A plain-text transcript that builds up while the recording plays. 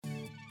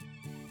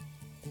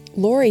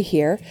Lori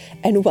here,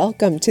 and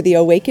welcome to the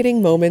Awakening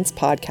Moments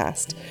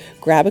podcast.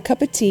 Grab a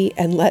cup of tea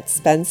and let's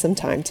spend some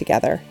time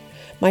together.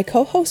 My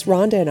co-host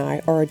Rhonda and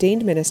I are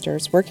ordained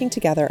ministers working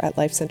together at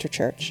Life Center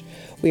Church.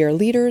 We are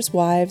leaders,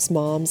 wives,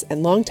 moms,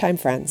 and longtime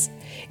friends.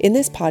 In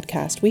this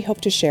podcast, we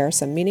hope to share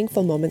some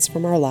meaningful moments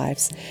from our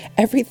lives,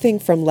 everything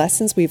from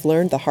lessons we've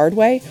learned the hard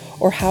way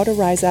or how to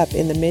rise up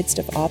in the midst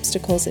of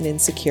obstacles and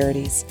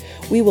insecurities.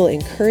 We will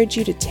encourage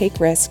you to take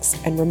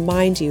risks and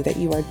remind you that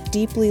you are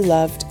deeply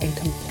loved and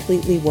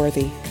completely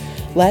worthy.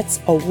 Let's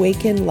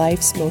awaken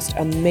life's most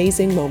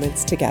amazing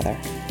moments together.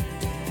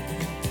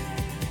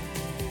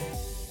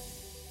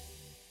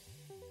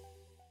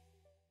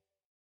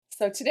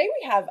 So today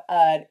we have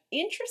an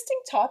interesting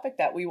topic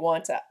that we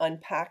want to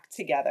unpack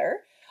together.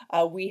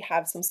 We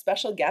have some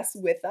special guests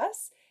with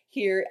us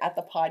here at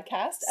the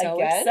podcast. So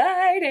again.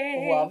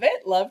 exciting. Love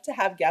it. Love to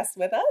have guests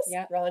with us.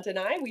 Yeah. Rhonda and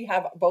I, we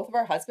have both of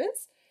our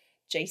husbands,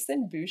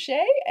 Jason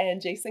Boucher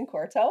and Jason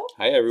Corto.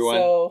 Hi, everyone.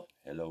 So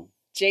hello.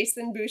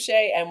 Jason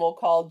Boucher, and we'll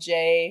call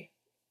Jay,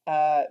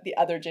 the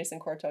other Jason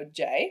Corto,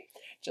 Jay,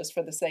 just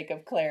for the sake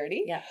of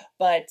clarity. Yeah.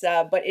 But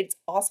it's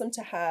awesome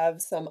to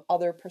have some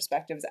other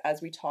perspectives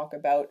as we talk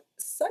about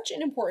such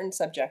an important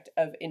subject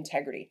of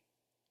integrity.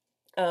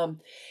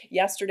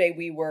 Yesterday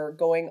we were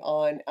going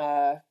on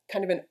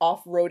kind of an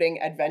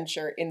off-roading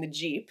adventure in the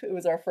Jeep. It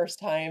was our first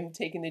time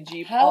taking the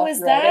Jeep How off-roading. was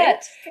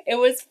that? It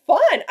was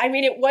fun. I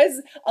mean, it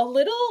was a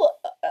little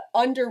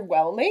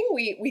underwhelming.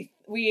 We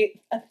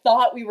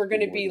thought we were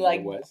going to be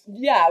like,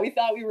 we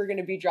thought we were going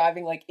to be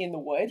driving like in the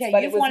woods, Yeah,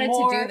 but you've it was wanted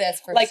more to do this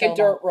for like so a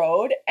dirt long.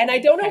 road. And I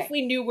don't know Okay. if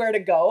we knew where to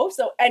go.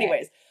 So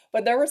anyways,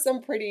 but there were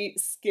some pretty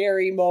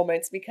scary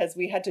moments because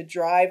we had to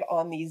drive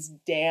on these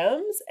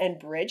dams and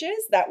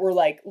bridges that were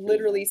like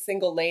literally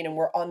single lane, and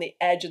we're on the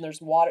edge, and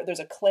there's water.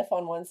 There's a cliff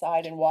on one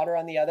side and water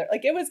on the other.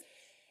 Like it was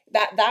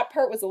that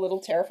part was a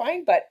little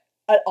terrifying, but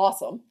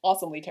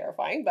awesomely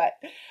terrifying. But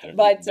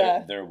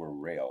there were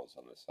rails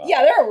on the side.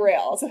 yeah, there are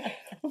rails, but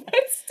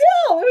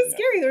still, it was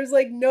scary. There was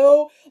like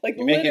no like.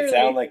 You make literally, it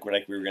sound like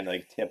we were gonna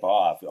tip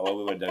off. All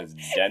we would have done is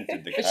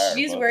dented the car.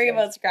 She's both worried sides.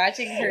 about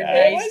scratching her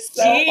Yeah. It nice was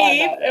so fun,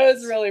 Jeep. though. It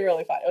was really,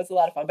 really fun. It was a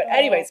lot of fun. But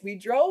anyways, we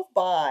drove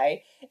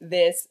by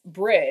this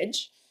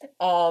bridge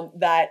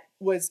that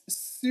was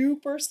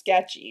super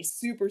sketchy,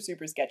 super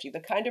sketchy. The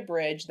kind of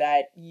bridge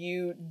that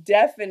you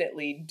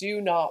definitely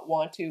do not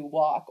want to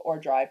walk or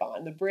drive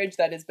on. The bridge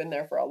that has been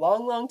there for a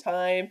long, long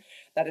time,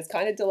 that is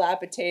kind of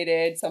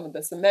dilapidated. Some of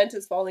the cement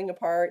is falling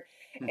apart.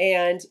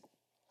 And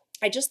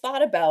I just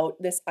thought about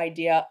this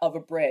idea of a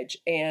bridge,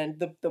 and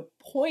the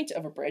point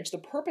of a bridge, the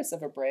purpose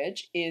of a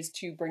bridge is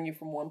to bring you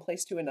from one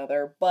place to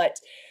another, but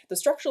the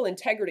structural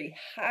integrity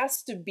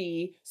has to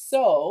be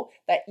so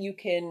that you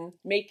can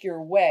make your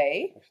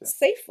way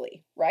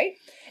safely, right?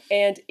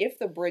 And if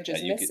the bridge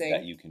is missing,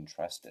 that you can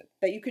trust it.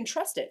 that you can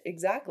trust it,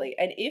 exactly.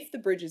 And if the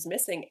bridge is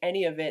missing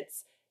any of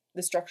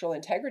the structural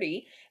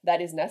integrity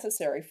that is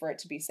necessary for it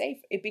to be safe,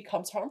 it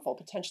becomes harmful,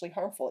 potentially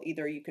harmful.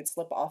 Either you could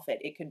slip off it,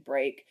 it could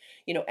break,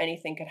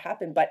 anything could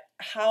happen. But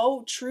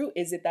how true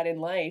is it that in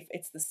life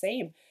it's the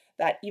same,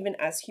 that even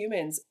as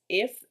humans,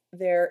 if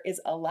there is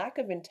a lack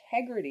of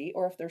integrity,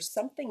 or if there's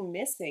something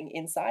missing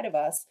inside of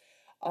us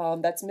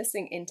that's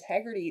missing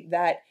integrity,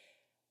 that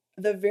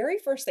the very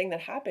first thing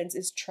that happens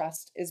is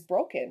trust is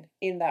broken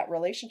in that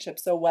relationship.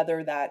 So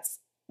whether that's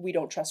we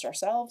don't trust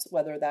ourselves,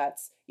 whether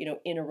that's,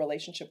 in a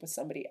relationship with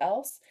somebody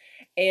else.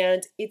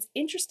 And it's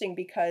interesting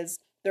because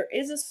there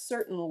is a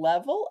certain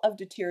level of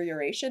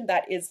deterioration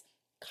that is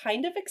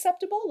kind of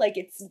acceptable, like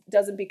it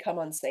doesn't become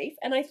unsafe.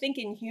 And I think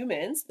in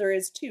humans there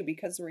is too,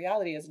 because the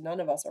reality is none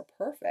of us are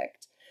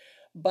perfect.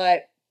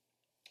 But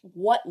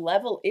what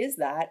level is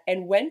that?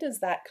 And when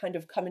does that kind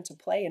of come into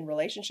play in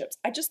relationships?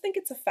 I just think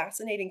it's a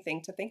fascinating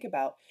thing to think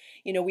about.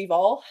 We've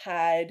all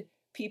had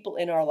people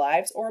in our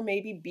lives, or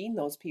maybe been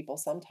those people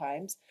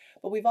sometimes,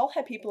 but we've all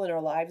had people in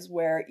our lives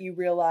where you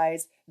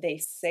realize they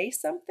say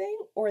something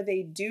or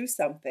they do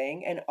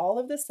something, and all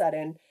of a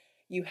sudden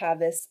you have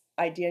this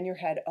idea in your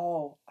head,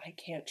 oh, I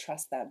can't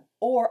trust them,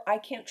 or I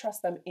can't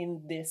trust them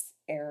in this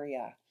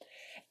area.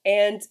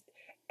 And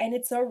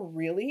it's a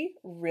really,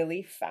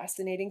 really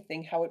fascinating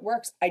thing how it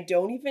works. I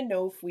don't even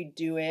know if we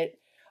do it,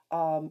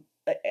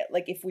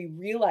 like if we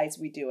realize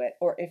we do it,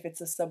 or if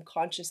it's a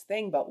subconscious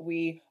thing, but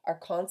we are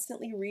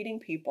constantly reading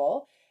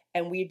people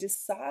and we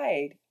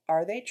decide,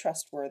 are they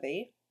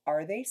trustworthy?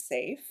 Are they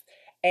safe?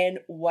 And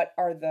what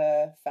are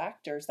the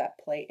factors that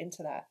play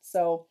into that?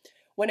 So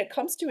when it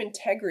comes to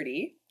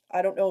integrity,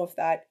 I don't know if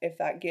that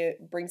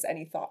brings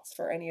any thoughts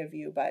for any of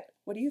you, but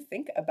what do you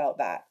think about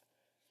that?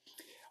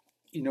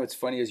 It's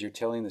funny as you're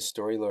telling the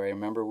story, Laura. I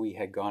remember we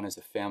had gone as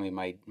a family,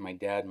 my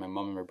dad, my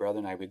mom, and my brother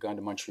and I, we'd gone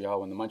to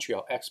Montreal when the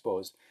Montreal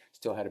Expos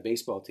still had a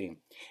baseball team.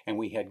 And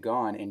we had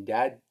gone, and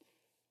Dad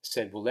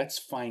said, well, let's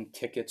find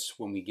tickets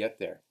when we get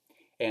there.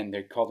 And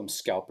they called them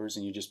scalpers,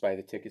 and you just buy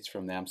the tickets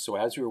from them. So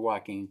as we were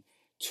walking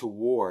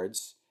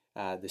towards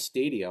the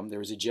stadium, there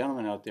was a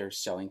gentleman out there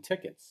selling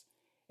tickets.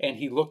 And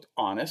he looked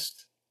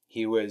honest.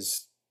 He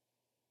was,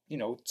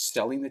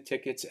 selling the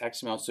tickets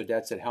X amount. So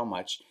Dad said, how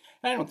much?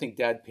 I don't think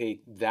Dad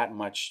paid that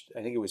much.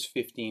 I think it was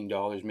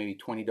 $15, maybe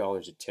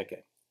 $20 a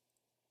ticket.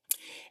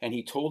 And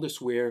he told us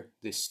where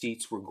the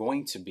seats were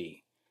going to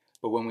be.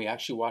 But when we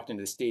actually walked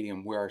into the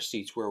stadium, where our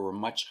seats were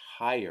much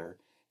higher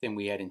than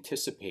we had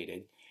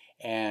anticipated.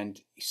 And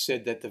he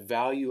said that the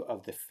value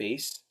of the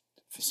face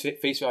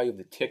value of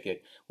the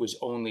ticket was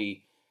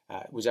only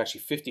was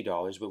actually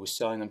 $50, but was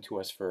selling them to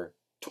us for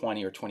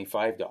 $20 or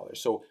 $25.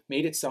 So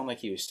made it sound like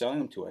he was selling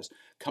them to us.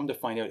 Come to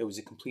find out, it was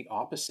the complete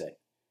opposite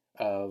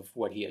of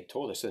what he had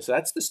told us. So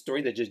that's the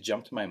story that just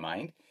jumped to my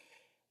mind.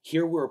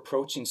 Here we're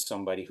approaching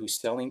somebody who's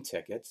selling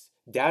tickets.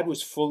 Dad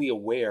was fully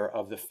aware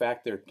of the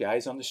fact there are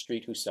guys on the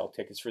street who sell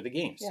tickets for the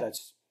games. Yeah.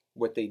 That's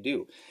what they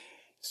do.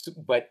 So,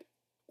 but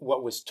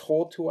what was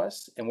told to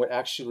us and what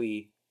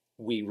actually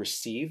we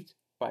received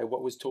by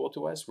what was told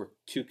to us were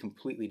two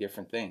completely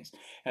different things.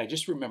 And I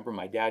just remember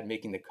my dad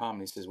making the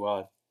comment. He says,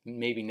 well,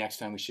 maybe next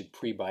time we should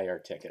pre-buy our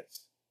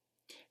tickets.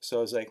 So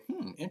I was like,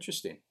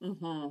 interesting.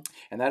 Mm-hmm.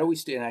 And that always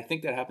stayed. And I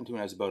think that happened to me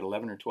when I was about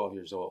 11 or 12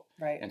 years old.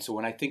 Right. And so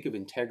when I think of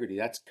integrity,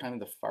 that's kind of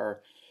the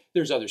far,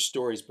 there's other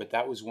stories, but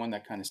that was one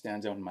that kind of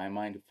stands out in my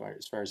mind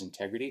as far as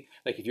integrity.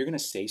 Like if you're going to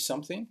say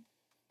something,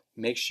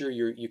 make sure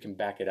you can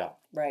back it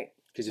up. Right.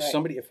 Because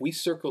if we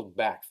circled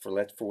back for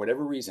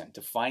whatever reason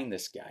to find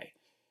this guy,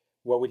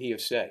 what would he have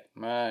said?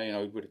 He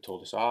would have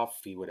told us off.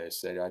 He would have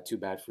said, too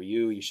bad for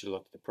you. You should have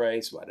looked at the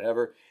price,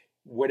 whatever.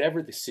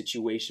 Whatever the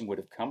situation would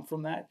have come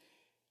from that,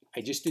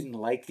 I just didn't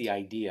like the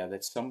idea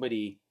that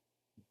somebody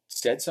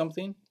said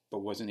something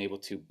but wasn't able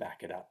to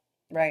back it up.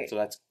 Right. So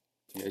that's,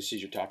 as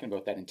you're talking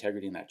about, that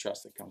integrity and that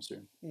trust that comes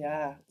through.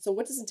 Yeah. So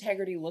what does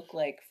integrity look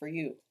like for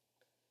you?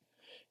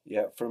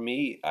 Yeah, for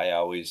me,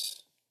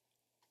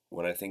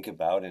 when I think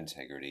about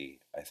integrity,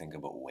 I think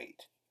about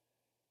weight.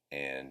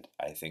 And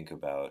I think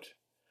about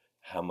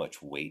how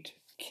much weight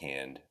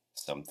can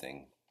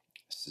something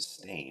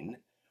sustain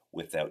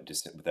without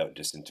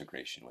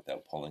disintegration,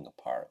 without pulling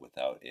apart,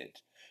 without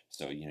it.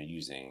 So,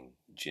 using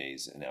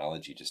Jay's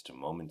analogy just a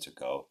moment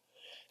ago,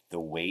 the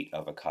weight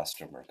of a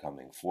customer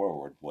coming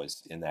forward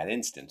was, in that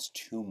instance,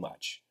 too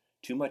much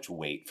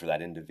weight for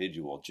that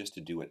individual just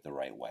to do it the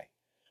right way.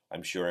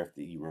 I'm sure if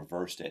you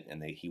reversed it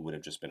and he would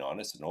have just been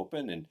honest and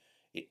open, and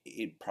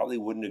it probably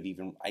wouldn't have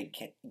even, I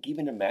can't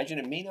even imagine,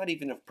 it may not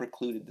even have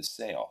precluded the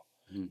sale.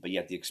 But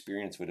yet the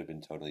experience would have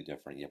been totally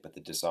different. But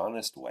the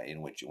dishonest way in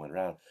which it went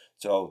around.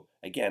 So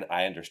again,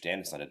 I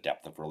understand it's not a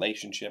depth of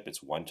relationship.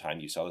 It's one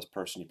time you saw this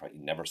person, you probably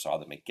never saw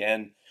them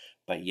again.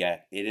 But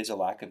yet it is a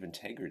lack of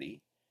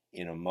integrity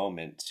in a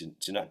moment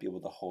to not be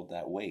able to hold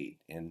that weight.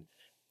 And,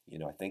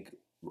 I think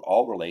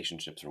all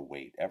relationships are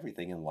weight.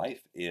 Everything in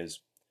life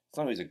is, it's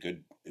not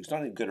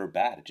even good or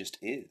bad. It just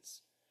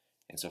is.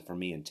 And so for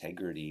me,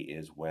 integrity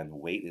is when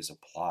weight is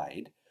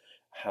applied,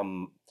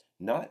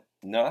 not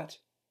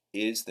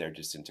is there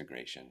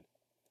disintegration?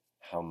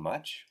 How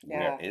much? Yeah.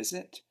 Where is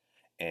it?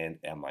 And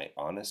am I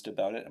honest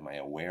about it? Am I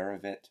aware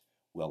of it?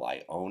 Will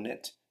I own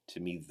it? To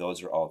me,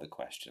 those are all the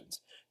questions.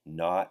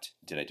 Not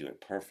did I do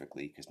it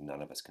perfectly, because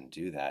none of us can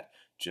do that.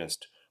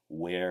 Just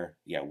where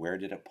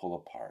did it pull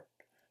apart?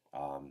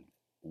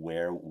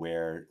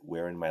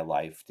 Where in my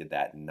life did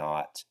I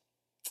not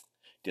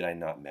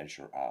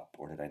measure up,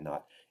 or did I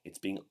not? It's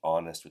being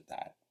honest with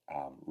that.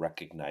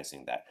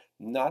 Recognizing that,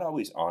 not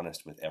always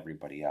honest with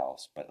everybody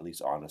else, but at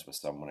least honest with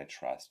someone I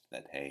trust,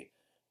 that, hey,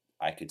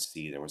 I could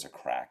see there was a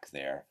crack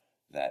there,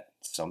 that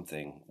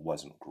something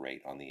wasn't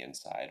great on the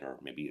inside, or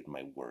maybe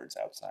my words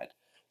outside.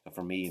 But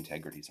for me,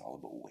 integrity is all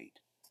about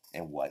weight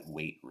and what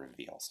weight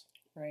reveals.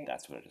 Right.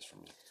 That's what it is for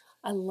me.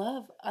 I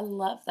love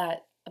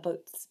that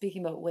about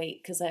speaking about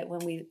weight, because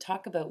when we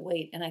talk about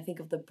weight and I think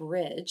of the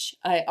bridge,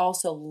 I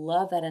also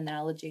love that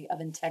analogy of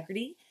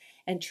integrity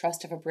and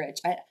trust of a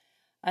bridge.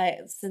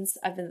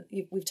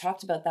 We've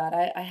talked about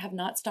that. I have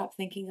not stopped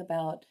thinking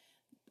about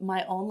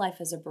my own life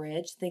as a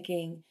bridge,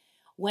 thinking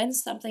when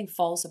something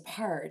falls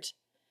apart,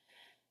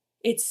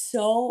 there's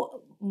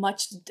so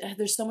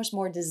much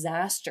more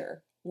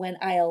disaster when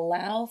I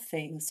allow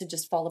things to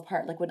just fall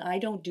apart. Like when I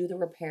don't do the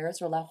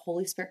repairs or allow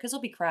Holy Spirit, because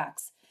there'll be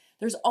cracks.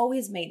 There's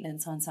always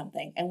maintenance on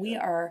something, and we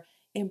are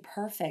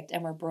imperfect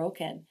and we're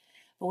broken.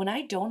 But when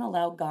I don't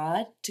allow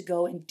God to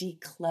go and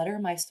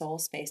declutter my soul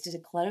space, to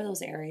declutter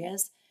those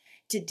areas,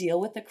 to deal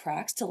with the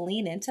cracks, to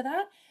lean into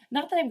that,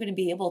 not that I'm going to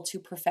be able to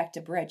perfect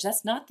a bridge.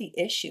 That's not the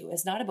issue.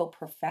 It's not about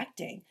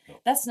perfecting.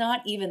 That's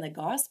not even the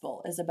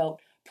gospel. It's about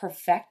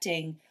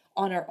perfecting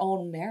on our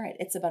own merit.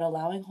 It's about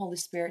allowing Holy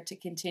Spirit to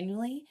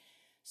continually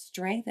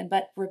strengthen,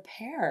 but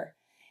repair,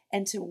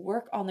 and to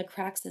work on the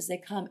cracks as they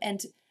come,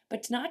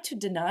 but not to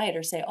deny it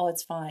or say, oh,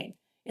 it's fine.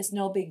 It's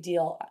no big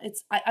deal.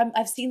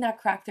 I've seen that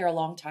crack there a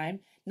long time.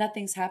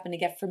 Nothing's happened. To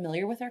get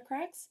familiar with our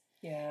cracks.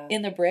 Yeah.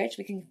 In the bridge,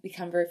 we can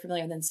become very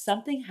familiar. And then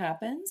something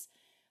happens,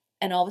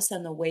 and all of a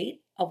sudden the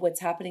weight of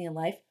what's happening in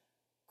life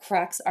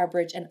cracks our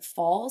bridge and it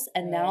falls.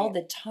 And now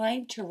the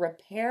time to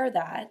repair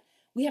that,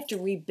 we have to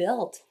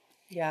rebuild.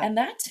 Yeah. And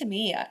that, to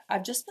me,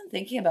 I've just been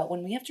thinking about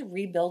when we have to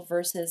rebuild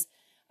versus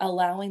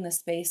allowing the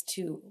space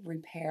to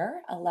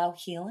repair, allow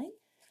healing.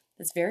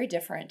 It's very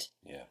different.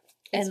 Yeah.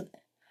 And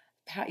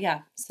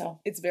Yeah. So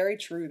It's very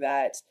true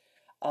that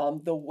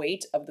the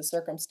weight of the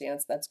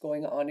circumstance that's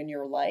going on in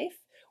your life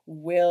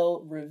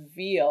will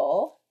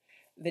reveal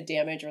the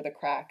damage or the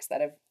cracks that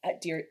have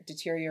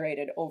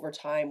deteriorated over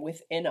time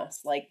within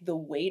us. Like the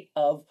weight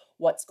of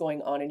what's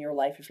going on in your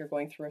life, if you're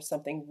going through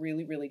something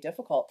really, really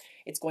difficult,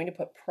 it's going to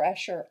put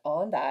pressure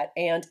on that.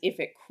 And if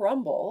it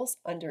crumbles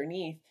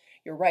underneath,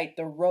 you're right,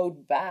 the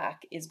road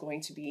back is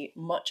going to be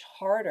much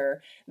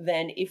harder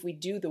than if we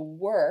do the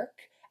work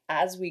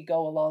as we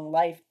go along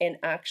life and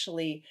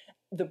actually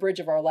the bridge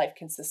of our life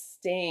can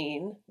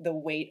sustain the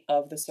weight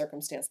of the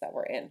circumstance that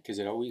we're in. Because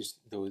it always,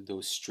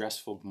 those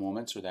stressful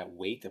moments or that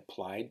weight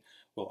applied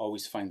will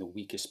always find the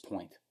weakest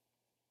point.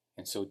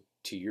 And so,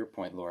 to your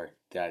point, Laura,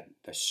 that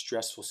the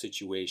stressful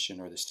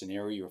situation or the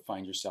scenario you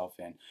find yourself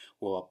in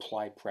will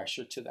apply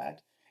pressure to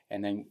that.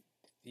 And then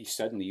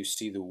suddenly you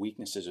see the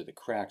weaknesses or the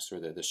cracks or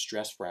the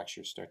stress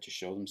fractures start to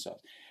show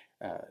themselves.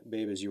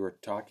 Babe, as you were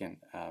talking,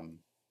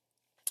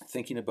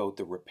 thinking about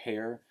the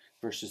repair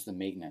versus the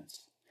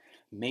maintenance.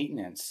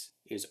 Maintenance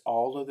is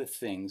all of the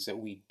things that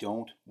we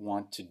don't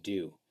want to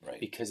do Right.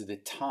 because of the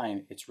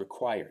time it's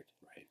required.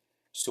 Right.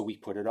 So we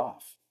put it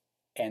off.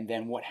 And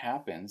then what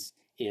happens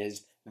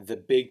is the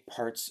big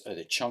parts of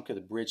the chunk of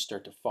the bridge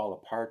start to fall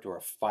apart, or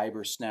a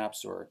fiber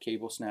snaps or a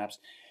cable snaps.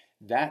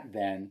 That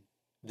then,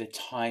 the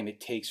time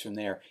it takes from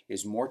there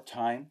is more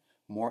time,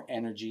 more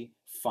energy,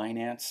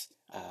 finance,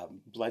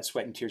 blood,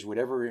 sweat, and tears,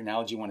 whatever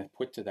analogy you want to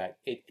put to that.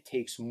 It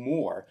takes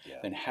more Yeah.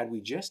 than had we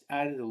just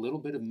added a little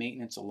bit of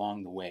maintenance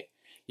along the way.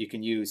 You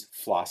can use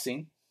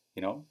flossing,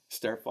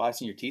 start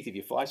flossing your teeth. If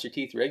you floss your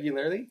teeth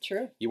regularly,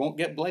 True. you won't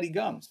get bloody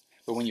gums.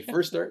 But when you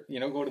first start,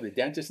 go to the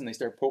dentist and they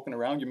start poking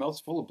around, your mouth's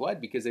full of blood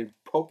because they're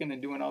poking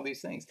and doing all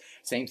these things.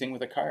 Same thing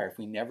with a car. If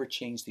we never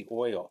change the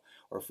oil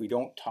or if we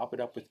don't top it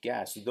up with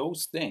gas,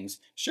 those things,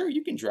 sure,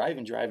 you can drive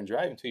and drive and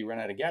drive until you run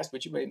out of gas,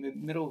 but you're in the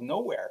middle of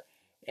nowhere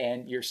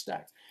and you're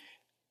stuck.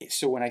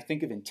 So when I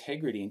think of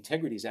integrity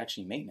is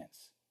actually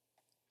maintenance.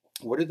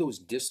 What are those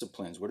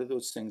disciplines? What are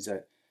those things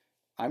that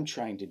I'm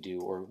trying to do,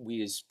 or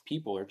we as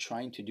people are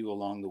trying to do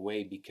along the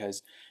way?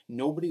 Because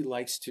nobody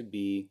likes to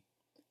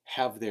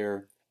have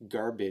their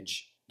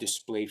garbage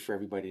displayed for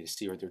everybody to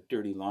see, or their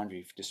dirty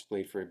laundry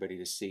displayed for everybody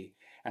to see.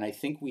 And I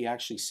think we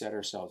actually set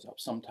ourselves up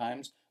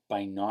sometimes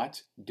by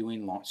not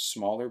doing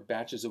smaller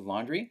batches of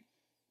laundry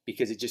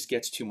because it just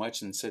gets too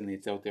much and suddenly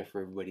it's out there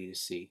for everybody to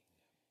see.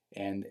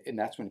 And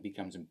that's when it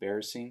becomes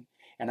embarrassing.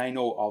 And I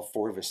know all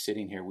four of us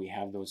sitting here, we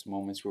have those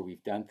moments where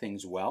we've done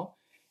things well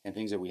and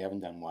things that we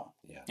haven't done well.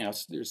 Yeah.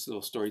 There's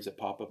little stories that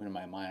pop up into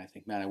my mind. I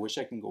think, man, I wish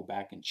I can go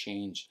back and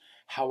change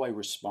how I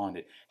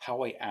responded,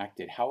 how I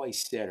acted, how I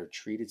said or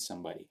treated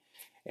somebody.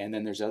 And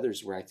then there's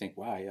others where I think,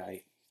 wow,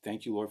 I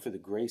thank you, Lord, for the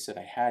grace that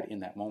I had in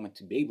that moment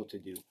to be able to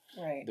do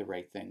the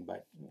right thing.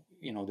 But,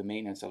 the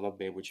maintenance, I love,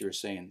 babe, what you were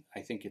saying.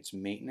 I think it's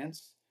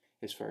maintenance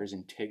as far as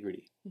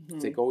integrity. Mm-hmm.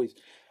 It's like always,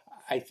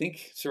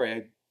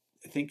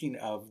 thinking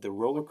of the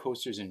roller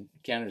coasters in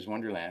Canada's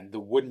Wonderland, the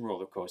wooden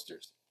roller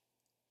coasters.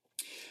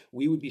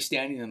 We would be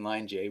standing in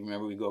line, Jay.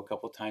 Remember, we go a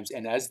couple of times,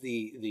 and as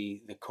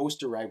the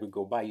coaster ride would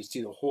go by, you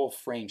see the whole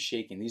frame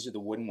shaking. These are the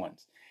wooden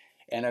ones,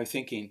 and I was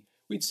thinking,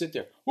 we'd sit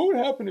there. What would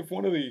happen if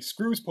one of the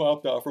screws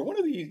popped off, or one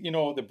of the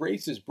the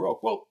braces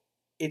broke? Well,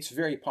 it's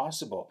very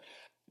possible,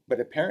 but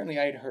apparently,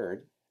 I'd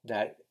heard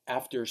that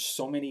after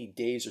so many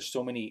days or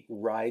so many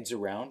rides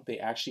around, they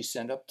actually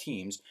send up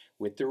teams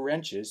with their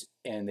wrenches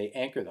and they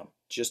anchor them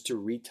just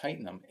to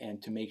retighten them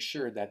and to make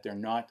sure that they're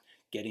not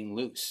getting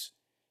loose.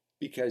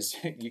 Because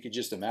you could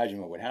just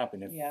imagine what would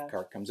happen if the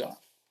car comes off.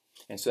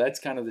 And so that's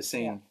kind of the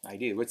same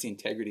idea. What's the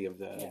integrity of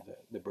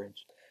the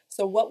bridge?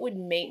 So what would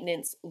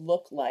maintenance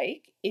look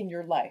like in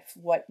your life?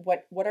 What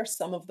are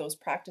some of those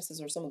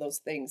practices or some of those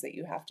things that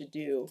you have to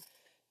do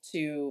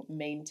to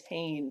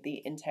maintain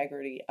the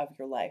integrity of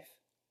your life?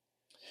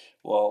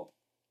 Well,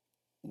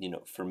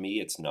 for me,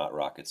 it's not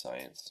rocket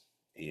science.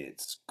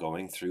 It's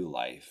going through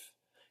life,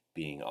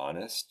 being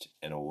honest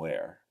and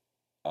aware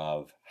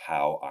of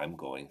how I'm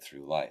going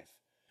through life.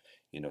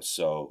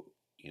 So,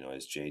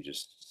 as Jay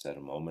just said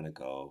a moment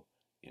ago,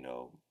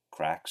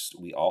 cracks,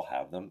 we all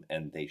have them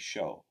and they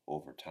show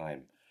over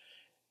time.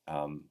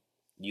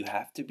 You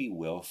have to be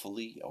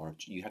willfully, or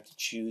you have to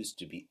choose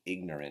to be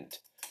ignorant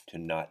to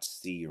not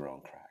see your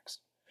own cracks.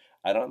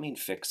 I don't mean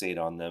fixate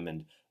on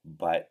them,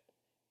 but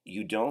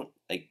you don't,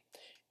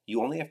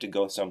 you only have to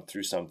go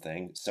through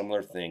something,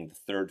 similar thing, the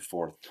third,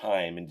 fourth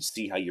time, and to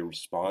see how you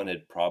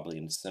responded probably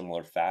in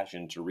similar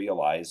fashion to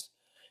realize,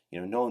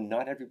 no,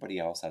 not everybody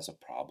else has a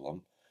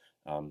problem.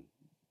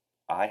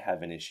 I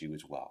have an issue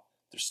as well.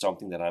 There's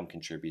something that I'm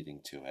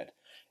contributing to it.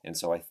 And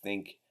so I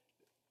think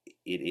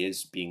it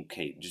is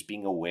just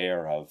being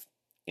aware of,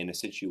 in a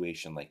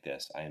situation like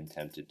this, I am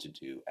tempted to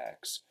do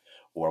X.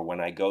 Or when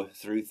I go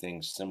through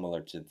things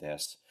similar to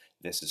this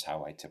is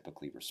how I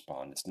typically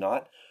respond. It's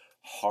not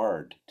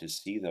hard to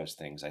see those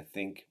things. I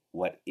think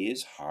what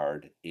is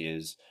hard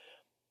is,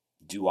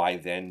 do I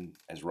then,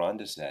 as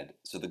Rhonda said,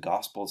 so the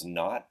gospel's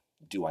not,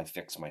 do I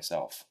fix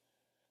myself?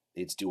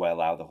 It's, do I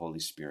allow the Holy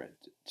Spirit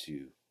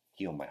to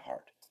heal my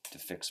heart, to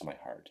fix my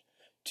heart,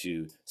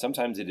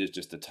 Sometimes it is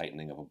just a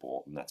tightening of a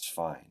bolt, and that's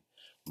fine.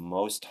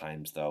 Most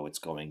times, though, it's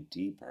going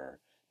deeper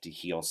to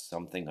heal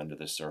something under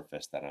the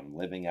surface that I'm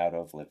living out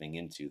of, living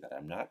into, that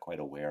I'm not quite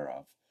aware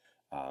of.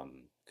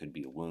 Could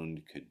be a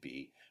wound, could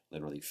be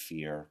literally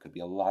fear, could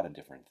be a lot of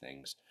different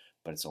things,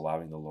 but it's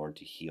allowing the Lord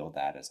to heal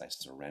that as I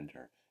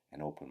surrender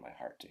and open my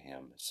heart to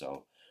Him.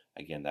 So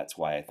again, that's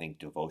why I think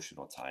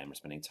devotional time or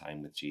spending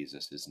time with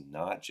Jesus is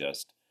not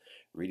just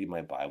reading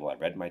my Bible. I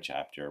read my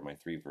chapter, my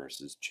 3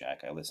 verses,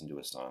 check. I listened to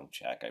a song,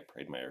 check. I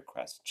prayed my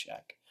request,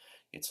 check.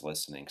 It's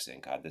listening,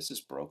 saying, God, this is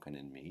broken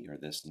in me, or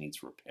this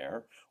needs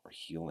repair or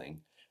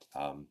healing.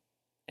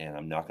 And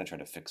I'm not going to try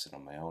to fix it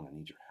on my own. I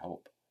need your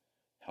help.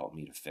 Help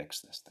me to fix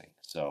this thing.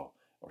 So,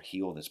 or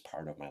heal this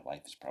part of my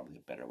life is probably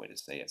a better way to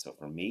say it. So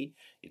for me,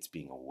 it's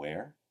being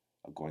aware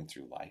of going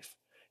through life,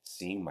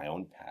 seeing my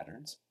own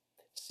patterns,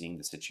 seeing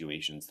the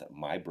situations that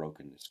my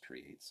brokenness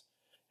creates,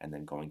 and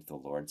then going to the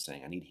Lord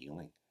saying, I need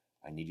healing.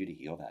 I need you to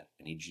heal that.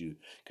 I need you,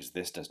 because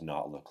this does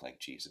not look like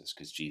Jesus,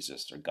 because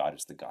Jesus, or God,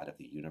 is the God of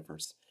the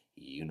universe.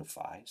 He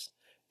unifies.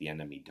 The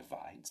enemy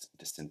divides,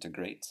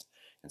 disintegrates.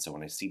 And so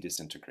when I see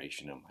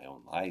disintegration in my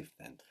own life,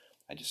 then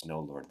I just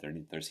know, Lord,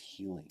 there's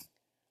healing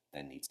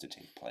that needs to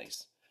take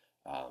place.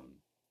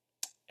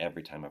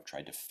 Every time I've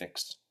tried to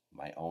fix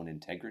my own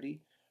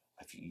integrity,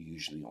 I've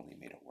usually only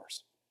made it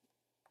worse.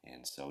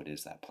 And so it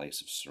is that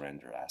place of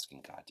surrender,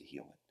 asking God to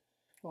heal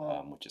it,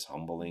 Wow. which is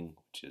humbling,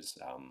 which is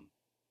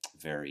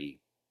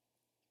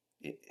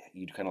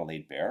you kind of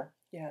laid bare.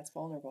 Yeah, it's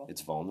vulnerable.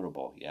 It's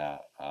vulnerable, yeah.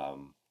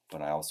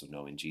 But I also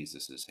know in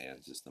Jesus'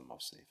 hands is the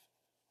most safe.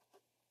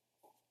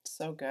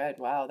 So good.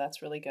 Wow,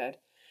 that's really good.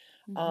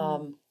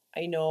 Mhm.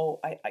 I know,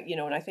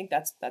 and I think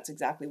that's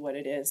exactly what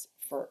it is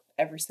for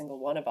every single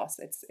one of us.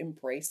 It's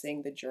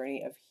embracing the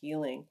journey of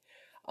healing.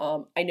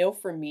 I know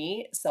for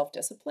me,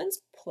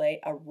 self-disciplines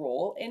play a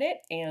role in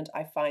it, and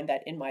I find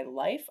that in my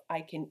life,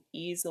 I can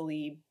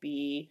easily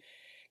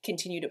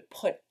continue to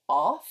put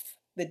off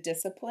the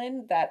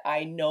discipline that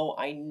I know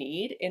I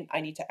need and I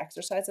need to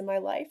exercise in my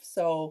life.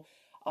 So,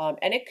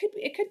 and it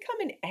could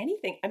come in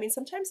anything. I mean,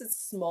 sometimes it's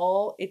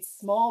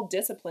small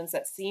disciplines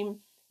that seem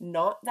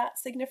not that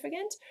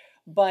significant,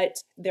 but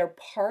they're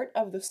part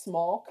of the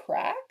small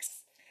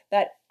cracks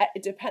that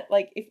it depend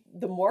like if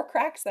the more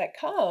cracks that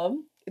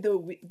come,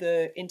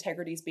 the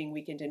integrity is being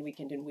weakened and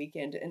weakened and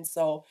weakened. And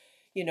so,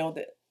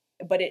 the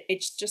but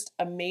it's just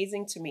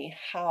amazing to me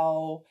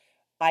how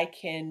I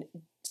can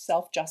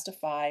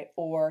self-justify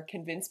or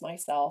convince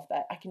myself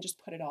that I can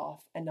just put it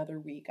off another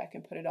week. I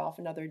can put it off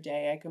another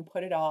day. I can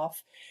put it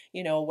off,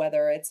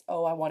 whether it's,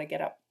 oh, I want to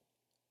get up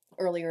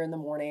earlier in the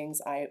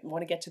mornings. I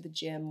want to get to the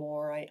gym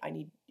more. I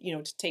need,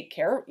 to take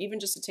care, even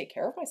just to take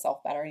care of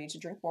myself better. I need to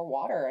drink more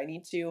water. I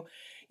need to,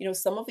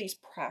 some of these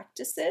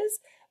practices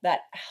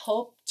that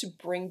help to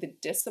bring the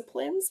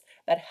disciplines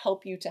that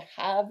help you to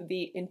have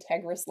the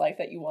integrous life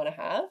that you want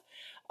to have.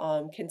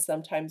 Can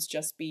sometimes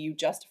just be you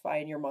justify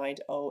in your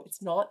mind, oh,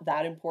 it's not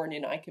that important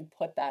and I can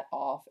put that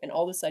off. And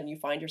all of a sudden you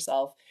find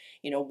yourself,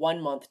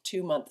 1 month,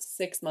 2 months,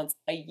 6 months,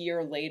 a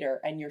year later,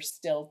 and you're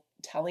still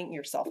telling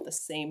yourself the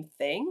same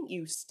thing.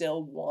 You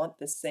still want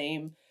the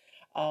same,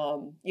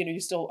 you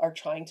still are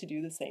trying to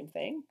do the same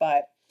thing.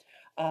 But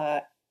uh,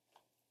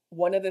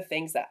 one of the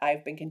things that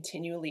I've been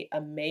continually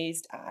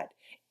amazed at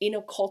in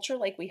a culture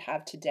like we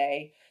have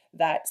today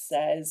that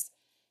says,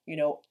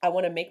 I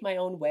want to make my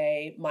own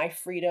way, my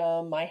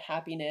freedom, my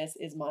happiness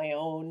is my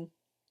own,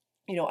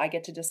 I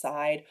get to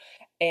decide.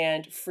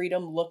 And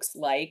freedom looks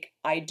like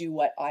I do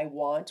what I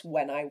want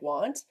when I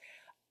want.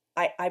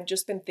 I've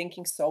just been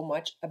thinking so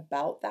much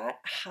about that,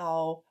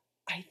 how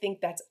I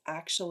think that's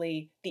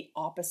actually the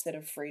opposite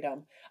of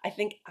freedom. I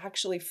think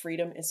actually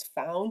freedom is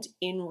found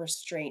in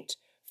restraint.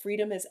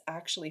 Freedom is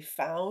actually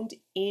found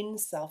in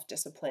self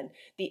discipline,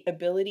 the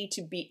ability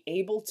to be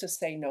able to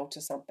say no to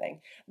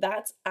something.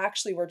 That's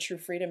actually where true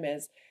freedom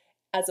is,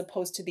 as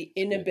opposed to the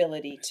It's good.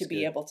 inability to It's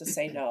be good. able to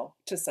say no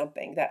to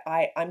something that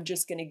I'm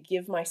just going to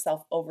give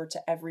myself over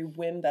to every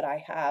whim that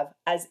I have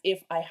as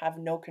if I have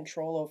no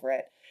control over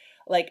it.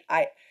 Like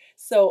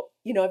so,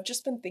 I've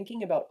just been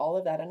thinking about all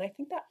of that, and I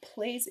think that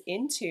plays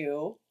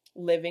into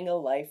living a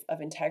life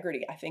of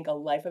integrity. I think a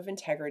life of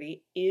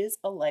integrity is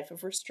a life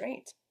of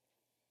restraint.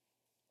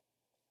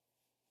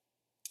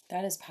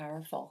 That is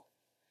powerful.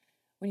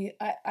 When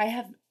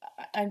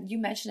you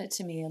mentioned it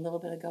to me a little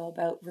bit ago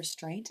about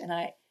restraint, and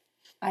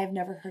I've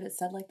never heard it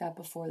said like that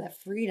before, that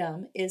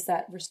freedom is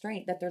that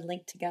restraint, that they're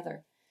linked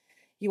together.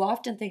 You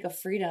often think of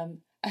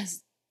freedom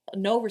as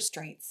no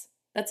restraints.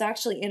 That's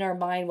actually in our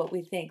mind what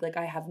we think. Like,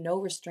 I have no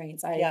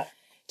restraints. I Yeah.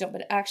 don't,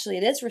 but actually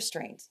it is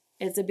restraint.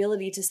 It's the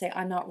ability to say,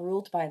 I'm not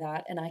ruled by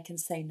that, and I can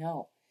say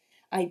no.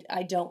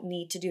 I don't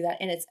need to do that.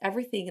 And it's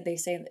everything they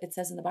say, it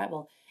says in the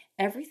Bible,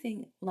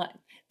 everything, not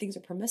things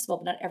are permissible,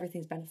 but not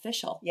everything's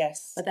beneficial.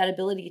 Yes. But that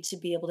ability to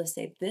be able to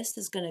say, this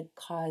is going to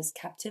cause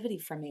captivity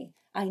for me.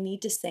 I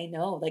need to say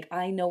no. Like,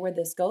 I know where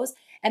this goes,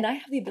 and I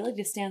have the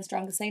ability to stand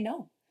strong to say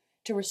no,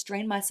 to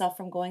restrain myself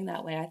from going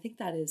that way. I think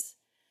that is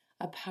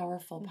a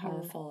powerful, Mhm.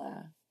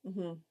 powerful,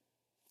 Mhm.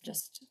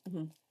 just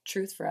Mhm.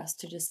 truth for us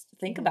to just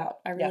think Mhm. about.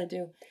 I Yeah. really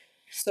do.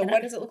 So And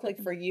what does it look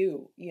like for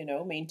you,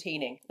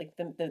 maintaining like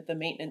the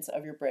maintenance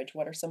of your bridge?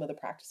 What are some of the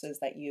practices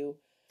that you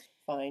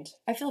find?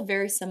 I feel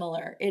very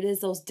similar. It is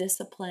those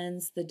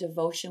disciplines, the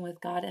devotion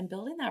with God, and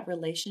building that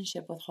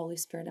relationship with Holy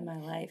Spirit in my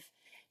life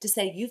to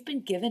say, you've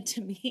been given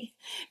to me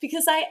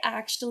because I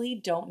actually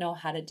don't know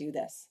how to do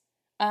this.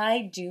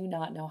 I do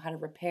not know how to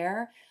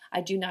repair.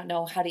 I do not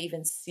know how to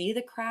even see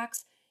the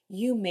cracks.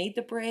 You made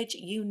the bridge.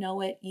 You know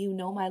it. You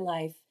know my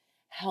life.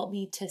 Help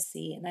me to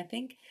see. And I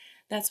think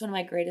that's one of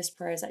my greatest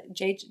prayers.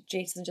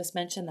 Jason just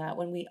mentioned that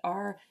when we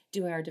are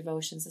doing our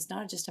devotions, it's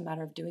not just a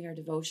matter of doing our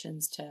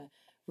devotions to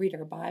read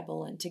our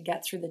Bible and to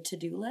get through the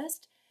to-do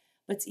list,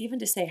 but it's even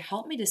to say,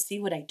 help me to see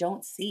what I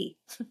don't see.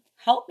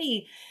 Help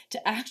me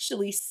to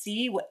actually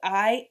see what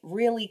I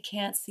really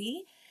can't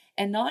see,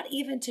 and not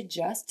even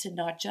to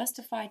not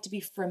justify, to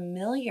be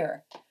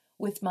familiar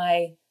with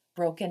my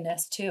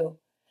brokenness too.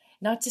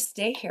 Not to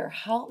stay here.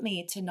 Help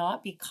me to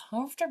not be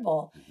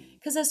comfortable. Mhm.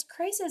 Because as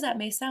crazy as that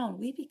may sound,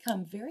 we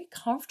become very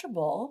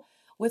comfortable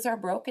with our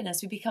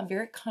brokenness. We become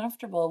very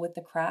comfortable with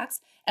the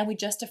cracks, and we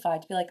justify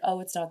it to be like,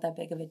 oh, it's not that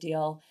big of a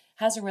deal.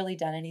 Hasn't really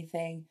done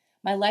anything.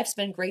 My life's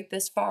been great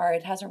this far.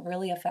 It hasn't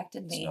really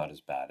affected It's me. not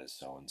as bad as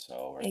so and so,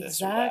 or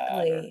this or that,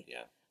 or Exactly.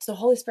 yeah. So,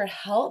 Holy Spirit,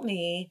 help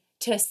me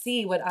to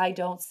see what I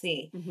don't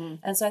see. Hmm.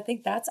 And so I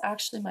think that's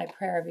actually my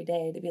prayer every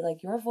day, to be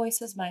like, your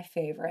voice is my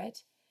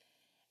favorite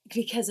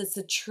because it's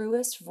the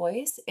truest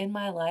voice in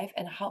my life,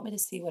 and help me to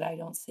see what I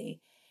don't see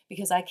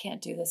because I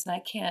can't do this and I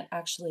can't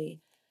actually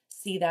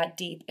see that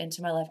deep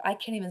into my life. I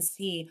can't even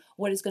see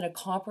what is going to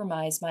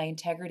compromise my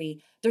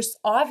integrity. There's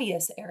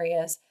obvious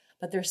areas,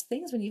 but there's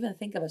things when you even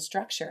think of a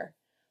structure.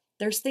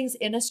 There's things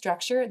in a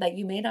structure that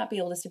you may not be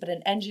able to see, but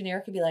an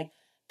engineer could be like,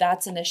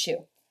 that's an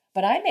issue.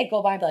 But I may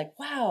go by and be like,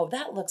 wow,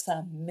 that looks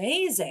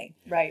amazing.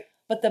 Right.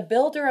 But the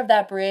builder of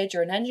that bridge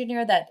or an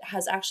engineer that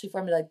has actually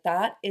formed it, like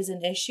that is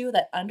an issue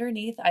that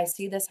underneath I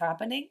see this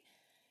happening,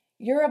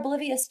 you're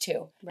oblivious to.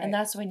 And Right.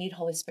 that's why we need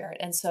Holy Spirit.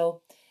 And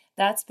so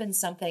that's been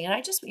something. And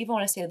I just even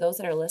want to say to those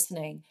that are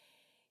listening,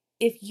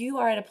 if you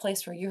are at a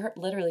place where you're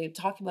literally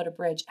talking about a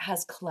bridge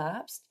has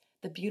collapsed,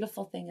 the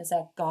beautiful thing is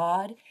that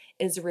God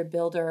is a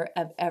rebuilder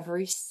of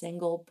every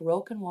single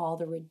broken wall,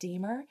 the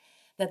Redeemer.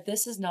 That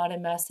this is not a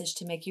message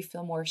to make you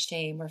feel more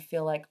shame or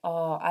feel like,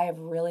 oh, I have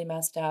really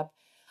messed up.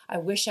 I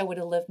wish I would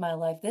have lived my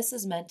life. This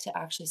is meant to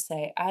actually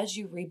say, as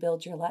you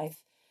rebuild your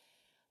life,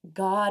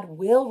 God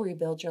will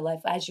rebuild your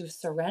life as you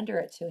surrender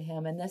it to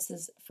Him. And this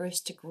is for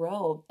us to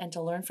grow and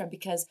to learn from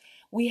because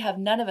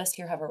none of us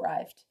here have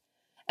arrived.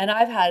 And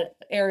I've had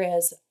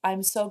areas,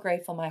 I'm so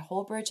grateful my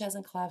whole bridge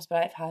hasn't collapsed,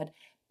 but I've had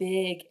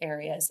big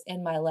areas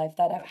in my life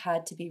that have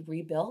had to be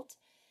rebuilt.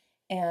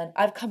 And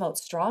I've come out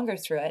stronger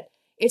through it.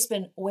 It's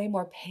been way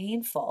more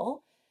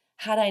painful.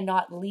 Had I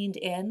not leaned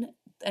in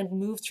and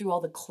moved through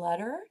all the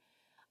clutter,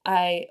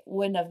 I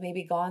wouldn't have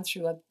maybe gone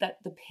through that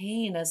the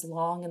pain as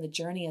long and the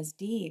journey as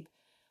deep.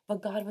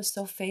 But God was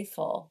so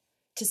faithful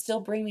to still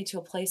bring me to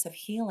a place of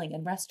healing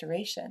and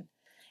restoration.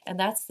 And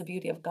that's the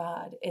beauty of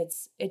God.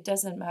 It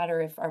doesn't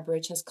matter if our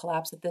bridge has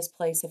collapsed at this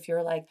place. If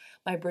you're like,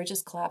 my bridge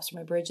is collapsed or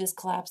my bridge is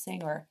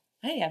collapsing, or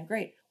hey, I'm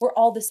great. We're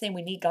all the same.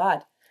 We need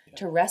God Yeah.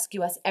 to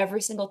rescue us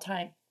every single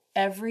time.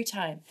 Every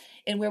time.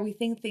 And where we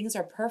think things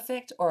are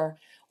perfect or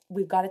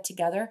we've got it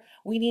together,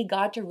 we need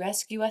God to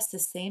rescue us the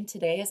same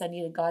today as I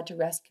needed God to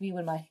rescue me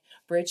when my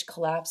bridge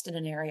collapsed in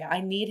an area. I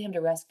need Him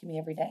to rescue me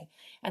every day.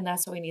 And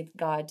that's what we need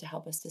God to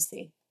help us to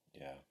see.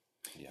 Yeah.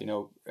 Yeah. You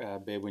know,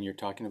 babe, when you're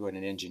talking about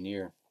an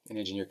engineer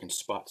can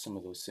spot some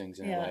of those things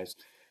in our Yeah. lives.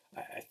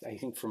 I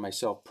think for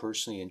myself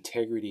personally,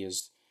 integrity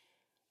is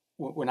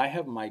when I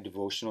have my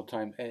devotional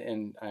time,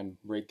 and I'm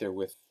right there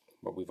with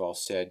what we've all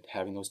said,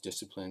 having those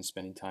disciplines,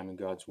 spending time in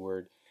God's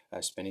Word,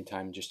 spending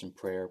time just in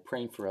prayer,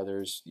 praying for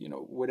others,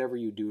 whatever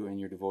you do in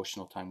your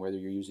devotional time, whether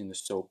you're using the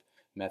SOAP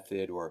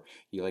method or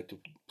you like to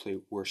play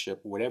worship,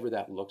 whatever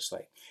that looks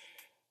like.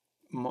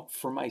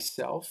 For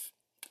myself,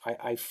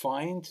 I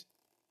find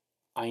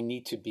I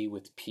need to be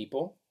with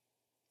people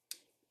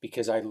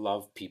because I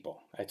love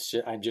people.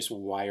 I'm just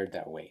wired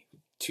that way.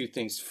 Two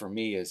things for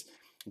me is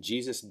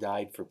Jesus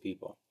died for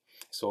people.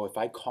 So if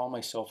I call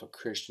myself a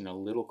Christian, a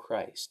little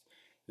Christ,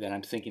 then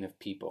I'm thinking of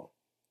people.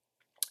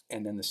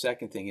 And then the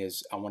second thing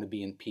is I want to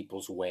be in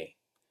people's way.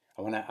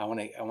 I want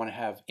to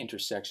have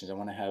intersections. I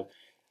want to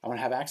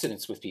have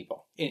accidents with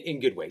people in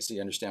good ways. So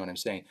you understand what I'm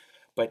saying?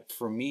 But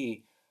for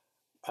me,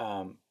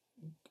 um,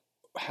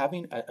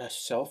 having a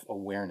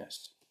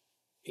self-awareness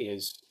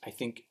is, I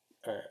think,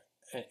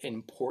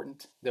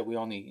 important that we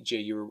all need. Jay,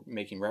 you were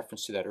making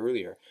reference to that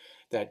earlier,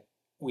 that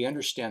we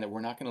understand that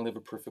we're not going to live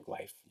a perfect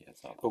life. Yeah,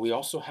 it's not But we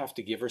possible. also have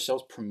to give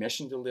ourselves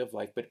permission to live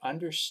life, but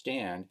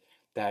understand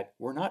that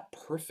we're not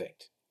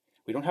perfect.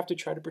 We don't have to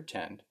try to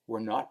pretend we're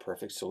not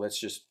perfect. So let's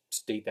just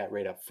state that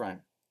right up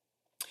front.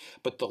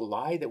 But the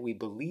lie that we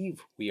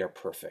believe we are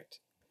perfect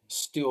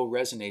still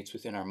resonates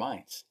within our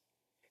minds.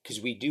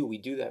 Because we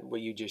do that,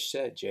 what you just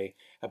said, Jay,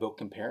 about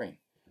comparing.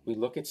 We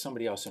look at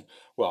somebody else and,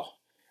 well,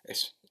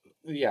 it's,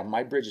 yeah,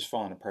 my bridge is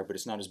falling apart, but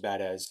it's not as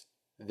bad as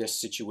this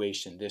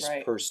situation, this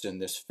Right. person,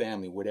 this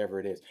family, whatever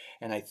it is.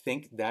 And I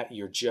think that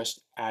you're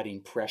just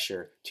adding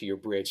pressure to your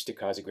bridge to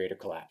cause a greater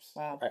collapse.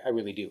 Wow. I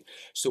really do.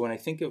 So when I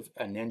think of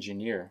an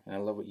engineer, and I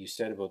love what you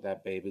said about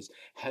that, babe, is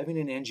having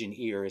an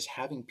engineer is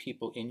having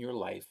people in your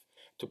life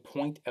to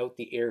point out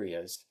the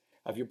areas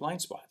of your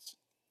blind spots.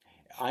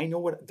 I know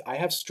what I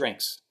have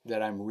strengths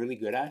that I'm really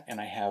good at, and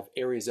I have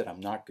areas that I'm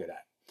not good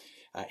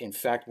at. In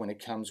fact, when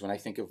I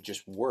think of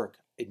just work,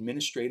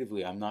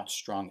 administratively, I'm not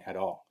strong at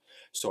all.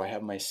 So I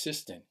have my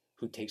assistant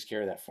who takes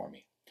care of that for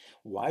me.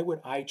 Why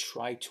would I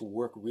try to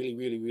work really,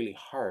 really, really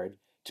hard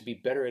to be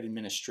better at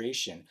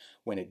administration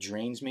when it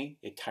drains me,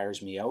 it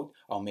tires me out,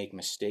 I'll make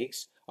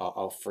mistakes,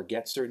 I'll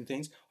forget certain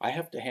things. I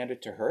have to hand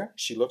it to her.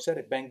 She looks at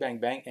it, bang, bang,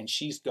 bang, and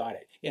she's got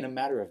it in a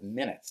matter of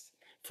minutes.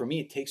 For me,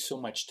 it takes so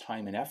much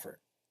time and effort.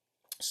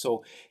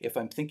 So if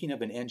I'm thinking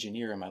of an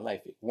engineer in my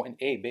life,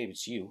 babe,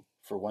 it's you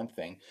for one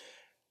thing.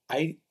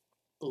 I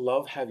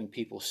love having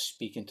people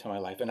speak into my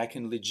life, and I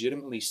can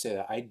legitimately say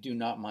that I do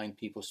not mind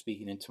people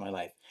speaking into my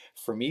life.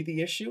 For me,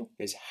 the issue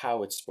is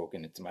how it's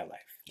spoken into my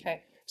life.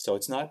 Okay. So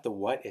it's not the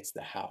what, it's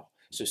the how.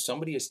 So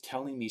somebody is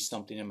telling me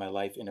something in my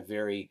life in a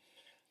very,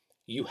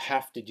 you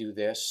have to do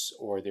this,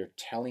 or they're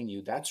telling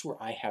you, that's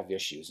where I have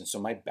issues. And so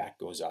my back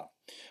goes up.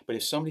 But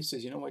if somebody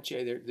says, you know what,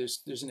 Jay,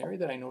 there's an area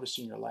that I noticed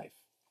in your life.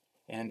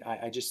 And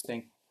I just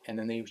think, and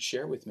then they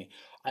share with me,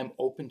 I'm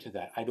open to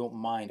that. I don't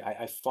mind.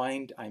 I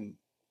find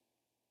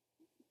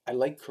I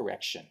like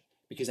correction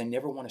because I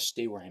never want to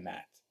stay where I'm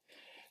at.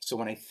 So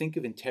when I think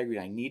of integrity,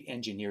 I need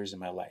engineers in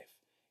my life.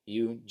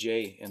 You,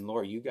 Jay, and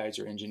Laura, you guys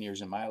are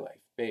engineers in my life.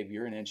 Babe,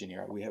 you're an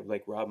engineer. We have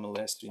like Rob,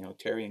 Melissa,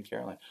 Terry and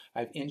Caroline.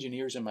 I have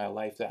engineers in my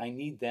life that I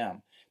need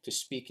them to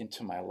speak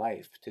into my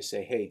life to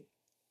say, hey,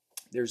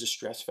 there's a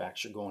stress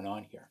fracture going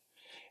on here.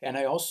 And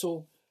I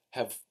also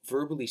have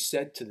verbally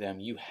said to them,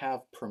 you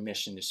have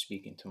permission to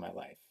speak into my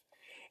life.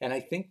 And I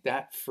think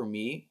that for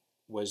me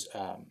was,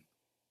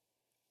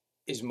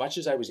 as much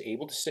as I was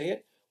able to say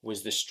it,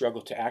 was the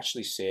struggle to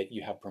actually say it,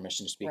 you have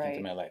permission to speak into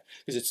Right. my life.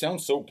 Because it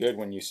sounds so good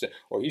when you say,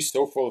 oh, he's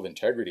so full of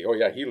integrity. Oh,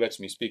 yeah, he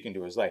lets me speak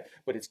into his life.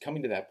 But it's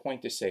coming to that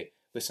point to say,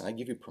 listen, I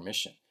give you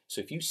permission.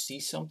 So if you see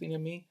something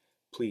in me,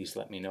 please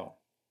let me know.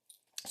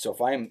 So if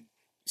I'm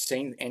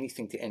saying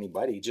anything to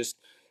anybody, just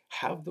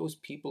have those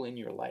people in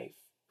your life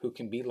who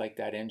can be like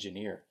that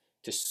engineer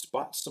to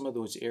spot some of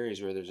those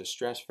areas where there's a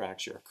stress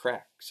fracture, a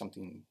crack,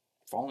 something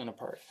falling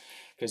apart.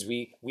 Because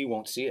we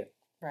won't see it.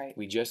 Right.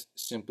 We just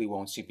simply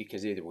won't see,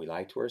 because either we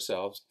lie to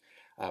ourselves,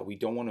 we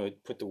don't want to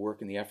put the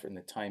work and the effort and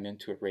the time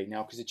into it right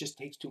now because it just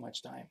takes too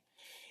much time.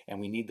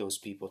 And we need those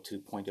people to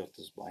point out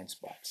those blind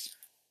spots.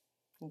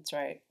 That's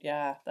right.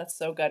 Yeah, that's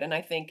so good. And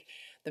I think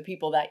the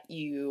people that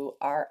you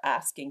are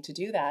asking to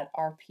do that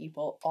are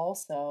people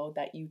also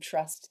that you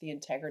trust the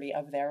integrity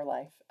of their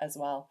life as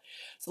well.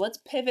 So let's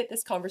pivot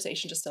this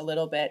conversation just a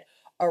little bit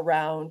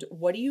around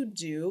what do you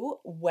do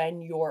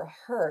when you're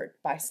hurt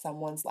by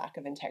someone's lack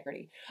of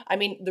integrity? I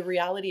mean, the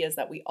reality is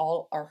that we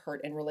all are hurt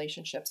in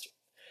relationships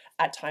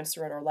at times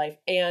throughout our life,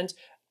 and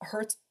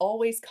hurts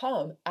always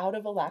come out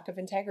of a lack of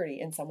integrity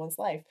in someone's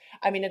life.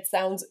 I mean, it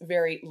sounds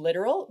very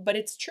literal, but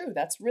it's true.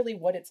 That's really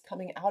what it's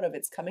coming out of.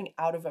 It's coming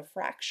out of a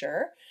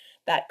fracture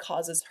that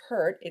causes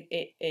hurt.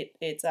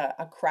 It's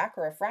a crack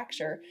or a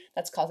fracture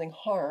that's causing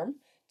harm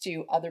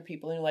to other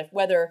people in your life,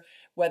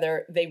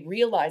 whether they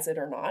realize it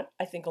or not.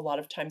 I think a lot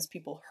of times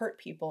people hurt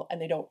people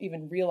and they don't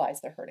even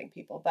realize they're hurting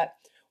people. But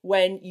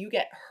when you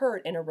get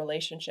hurt in a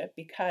relationship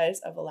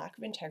because of a lack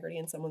of integrity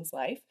in someone's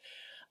life,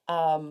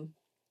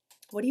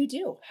 what do you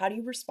do? How do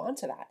you respond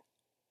to that?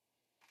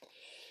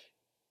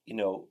 You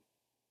know,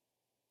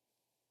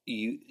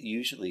 you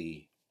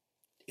usually,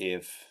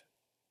 if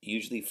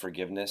usually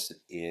forgiveness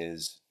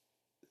is,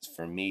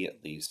 for me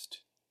at least,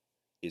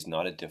 is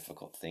not a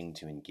difficult thing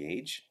to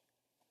engage.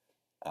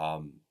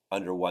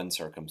 Under one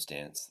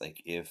circumstance,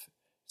 like if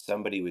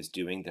somebody was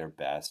doing their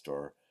best,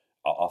 or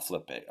I'll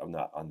flip it, I'm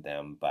not on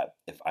them, but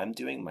if I'm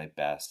doing my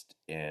best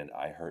and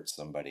I hurt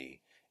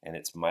somebody and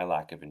it's my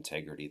lack of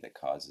integrity that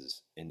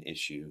causes an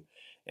issue,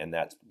 and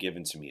that's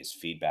given to me as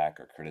feedback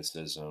or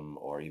criticism,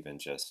 or even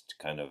just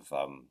kind of,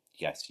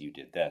 yes, you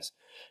did this.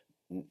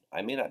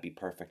 I may not be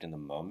perfect in the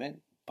moment,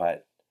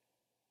 but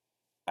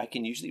I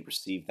can usually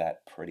receive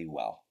that pretty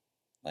well.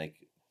 Like,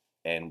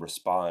 and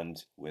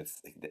respond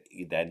with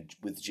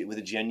with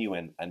a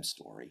genuine I'm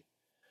sorry.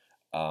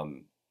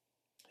 Um,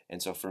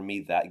 and so for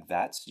me,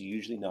 that's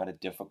usually not a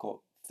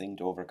difficult thing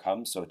to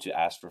overcome. So to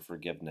ask for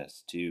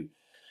forgiveness, to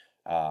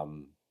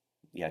um,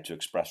 yeah, to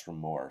express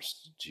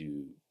remorse,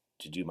 to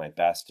do my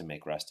best to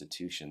make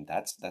restitution,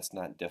 that's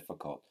not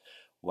difficult.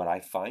 What I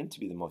find to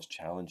be the most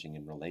challenging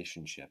in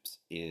relationships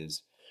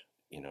is,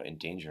 in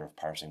danger of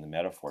parsing the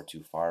metaphor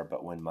too far,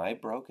 but when my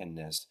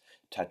brokenness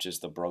touches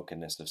the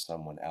brokenness of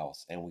someone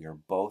else, and we are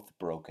both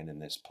broken in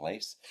this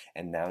place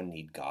and now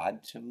need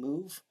God to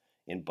move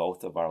in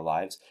both of our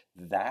lives,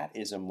 that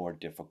is a more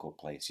difficult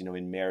place.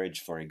 In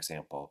marriage, for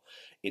example,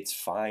 it's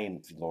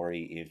fine,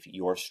 Lori, if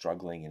you're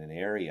struggling in an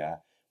area,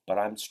 but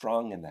I'm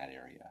strong in that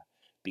area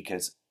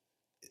because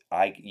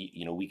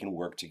we can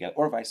work together,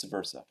 or vice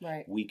versa.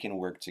 Right. We can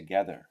work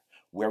together.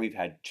 Where we've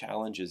had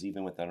challenges,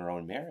 even within our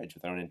own marriage,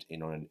 with our own,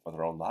 with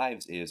our own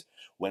lives, is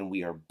when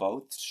we are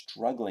both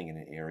struggling in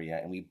an area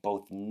and we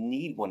both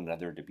need one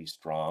another to be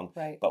strong,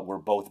 Right. but we're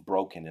both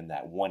broken in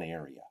that one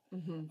area.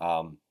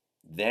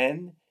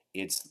 Then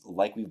it's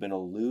like we've been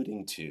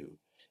alluding to.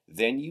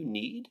 Then you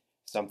need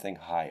something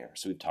higher.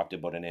 So we've talked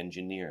about an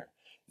engineer.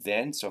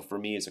 Then, so for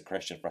me as a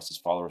Christian, for us as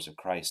followers of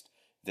Christ,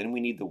 then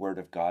we need the Word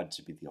of God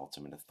to be the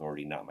ultimate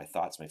authority, not my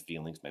thoughts, my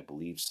feelings, my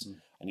beliefs.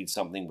 I need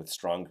something with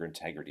stronger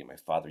integrity. My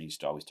father used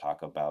to always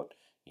talk about,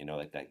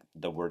 like that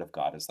the Word of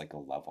God is like a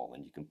level,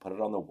 and you can put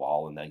it on the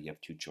wall, and now you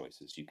have two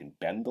choices. You can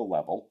bend the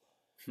level,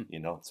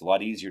 it's a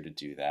lot easier to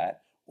do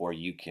that, or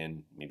you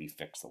can maybe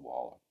fix the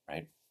wall,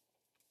 right?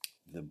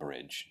 The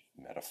bridge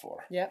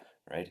metaphor. Yeah.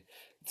 Right?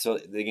 So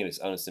again, it's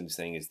honestly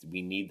saying is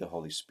we need the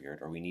Holy Spirit,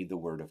 or we need the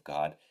Word of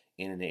God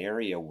in an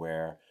area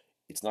where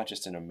it's not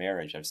just in a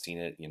marriage. I've seen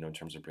it, in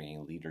terms of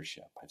bringing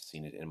leadership. I've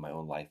seen it in my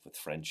own life with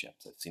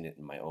friendships. I've seen it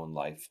in my own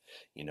life,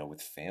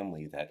 with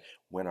family, that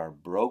when our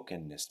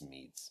brokenness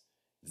meets,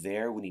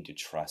 there we need to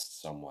trust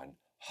someone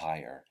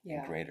higher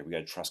and greater. We got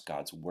to trust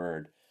God's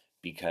word,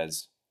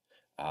 because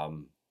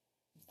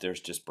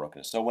there's just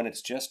brokenness. So when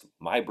it's just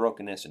my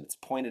brokenness and it's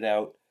pointed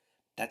out,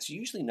 that's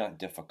usually not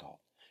difficult.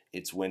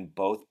 It's when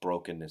both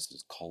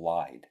brokennesses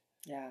collide.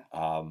 Yeah.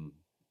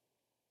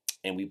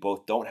 And we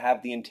both don't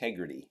have the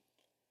integrity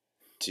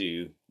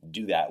to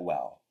do that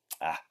well.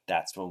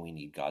 That's when we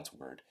need God's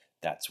word.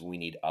 That's when we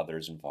need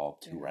others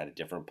involved who are at a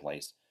different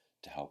place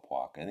to help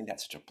walk. I think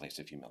that's such a place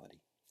of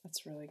humility.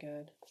 That's really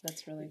good.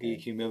 That's really The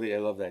good. humility, I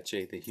love that,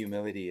 Jay. The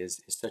humility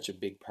is such a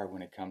big part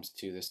when it comes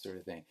to this sort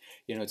of thing.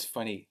 It's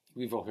funny.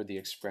 We've all heard the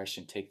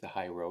expression, take the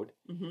high road.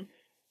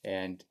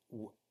 And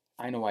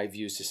I know I've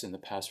used this in the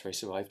past where I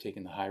said, well, I've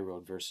taken the high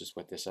road versus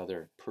what this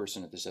other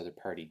person or this other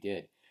party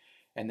did.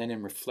 And then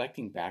in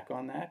reflecting back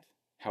on that,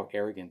 how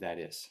arrogant that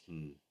is.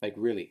 Like,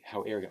 really,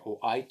 how arrogant. Oh,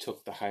 I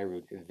took the high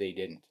road, they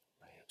didn't.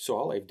 So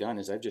all I've done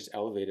is I've just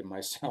elevated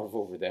myself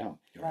over them.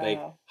 Wow.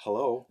 Like,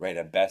 hello. Right.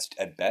 At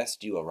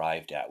best, you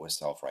arrived at was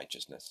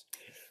self-righteousness,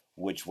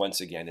 which once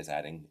again is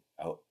adding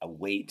a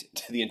weight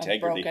to the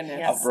integrity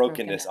brokenness. of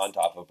brokenness on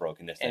top of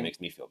brokenness. That makes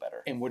me feel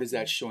better. And what is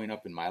that showing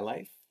up in my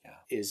life?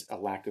 Is a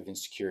lack of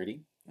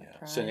insecurity.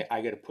 So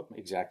I got to put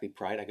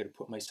pride. I got to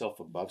put myself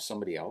above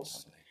somebody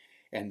else.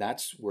 And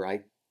that's where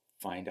I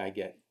find I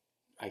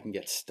can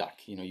get stuck.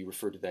 You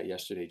referred to that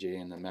yesterday, Jay,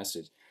 in the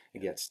message. I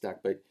get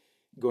stuck. But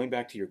going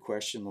back to your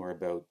question, Laura,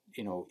 about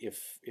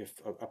if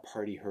a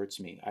party hurts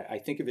me, I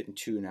think of it in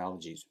two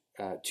analogies,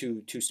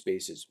 two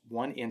spaces.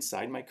 One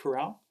inside my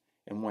corral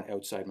and one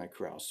outside my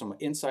corral. So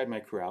inside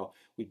my corral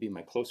would be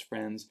my close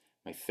friends,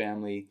 my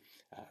family,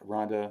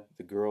 Rhonda,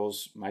 the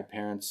girls, my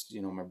parents,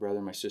 my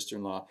brother, my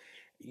sister-in-law.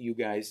 You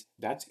guys,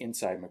 that's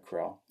inside my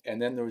corral.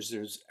 And then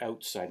there's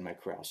outside my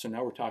corral. So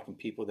now we're talking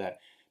people that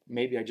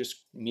maybe I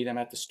just meet them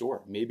at the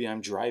store. Maybe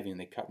I'm driving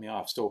and they cut me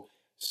off. So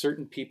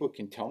certain people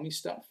can tell me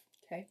stuff.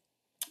 Okay.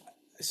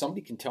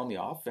 Somebody can tell me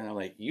off and I'm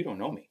like, you don't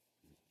know me.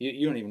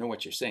 You don't even know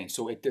what you're saying.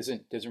 So it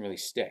doesn't really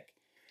stick,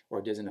 or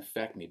it doesn't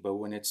affect me. But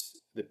when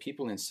it's the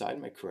people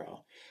inside my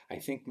corral, I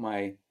think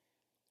my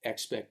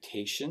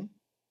expectation,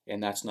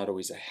 and that's not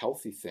always a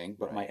healthy thing,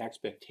 but my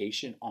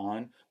expectation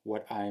on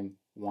what I'm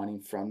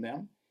wanting from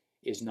them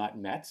is not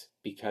met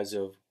because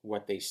of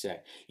what they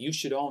said. You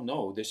should all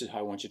know this is how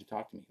I want you to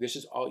talk to me.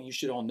 You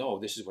should all know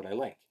this is what I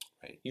like.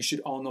 Right. You should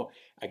all know.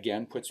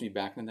 Again, puts me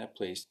back in that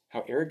place.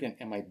 How arrogant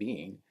am I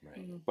being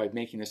by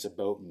making this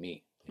about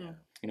me?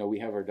 Yeah. We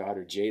have our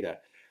daughter Jada.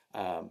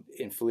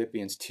 In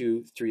Philippians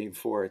 2, 3, and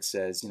 4, it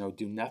says,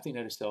 do nothing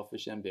out of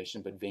selfish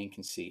ambition, but vain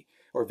conceit.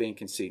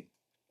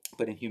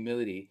 But in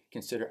humility,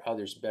 consider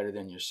others better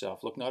than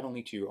yourself. Look not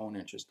only to your own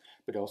interest,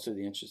 but also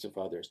the interests of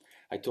others.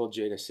 I told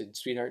Jade, I said,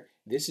 sweetheart,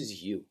 this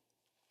is you.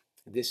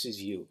 This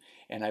is you.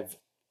 And I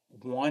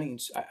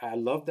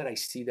love that I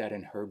see that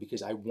in her,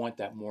 because I want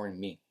that more in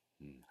me.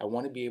 I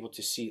want to be able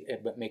to see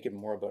it, but make it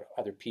more about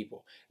other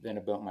people than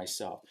about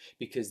myself,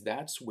 because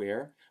that's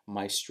where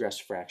my stress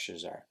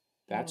fractures are.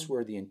 That's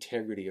where the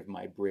integrity of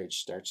my bridge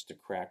starts to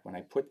crack, when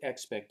I put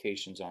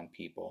expectations on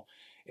people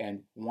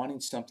and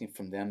wanting something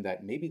from them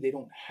that maybe they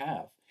don't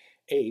have.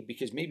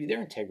 Because maybe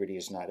their integrity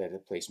is not at a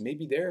place.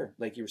 Maybe they're,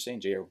 like you were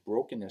saying, Jay, our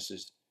brokenness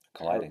is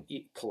colliding.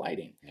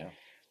 Yeah.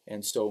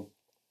 And so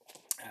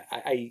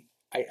I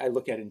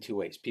look at it in two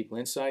ways: people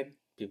inside,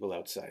 people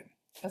outside.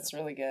 That's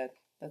really good.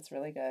 That's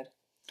really good.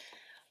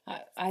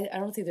 I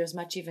don't think there's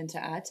much even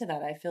to add to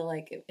that. I feel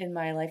like in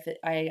my life,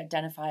 I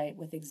identify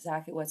with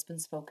exactly what's been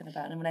spoken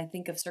about. And when I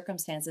think of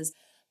circumstances,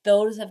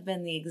 those have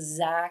been the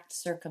exact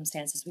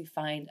circumstances we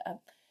find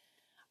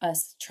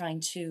us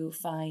trying to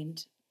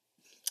find.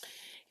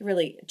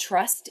 Really,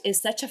 trust is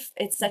such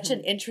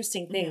an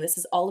interesting thing. This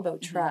is all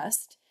about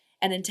trust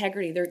and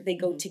integrity. They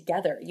go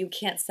together. You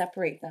can't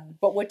separate them.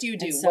 But what do you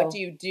do? What do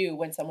you do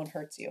when someone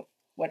hurts you?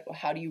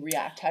 How do you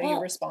react? How do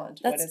you respond?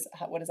 What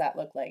does that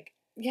look like?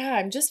 Yeah,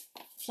 I'm just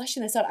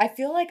fleshing this out. I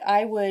feel like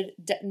I would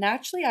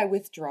naturally I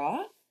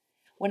withdraw.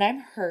 When I'm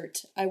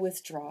hurt, I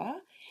withdraw.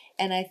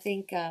 And I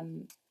think, Yeah,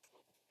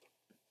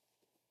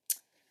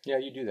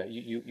 you do that.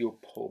 You'll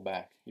pull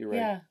back. You're right.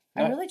 yeah,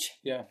 I'm Not really,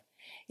 yeah.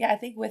 yeah, I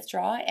think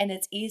withdraw, and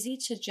it's easy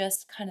to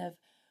just kind of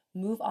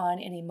move on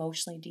and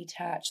emotionally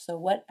detach. So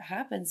what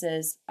happens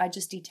is I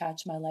just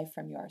detach my life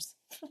from yours.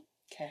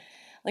 Okay.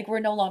 Like we're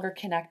no longer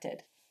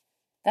connected.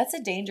 That's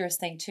a dangerous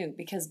thing too,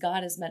 because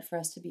God is meant for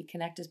us to be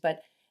connected,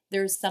 but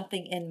there's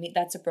something in me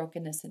that's a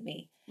brokenness in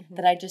me Mhm.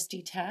 that I just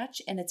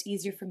detach. And it's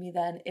easier for me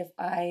then if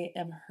I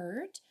am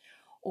hurt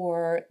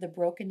or the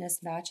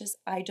brokenness matches,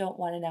 I don't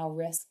want to now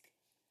risk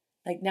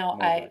like now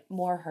More I hurt.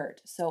 more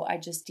hurt. So I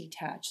just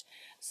detach.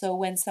 So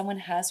when someone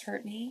has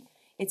hurt me,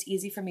 it's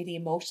easy for me to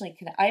emotionally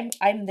connect.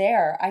 I'm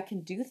there. I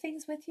can do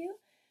things with you,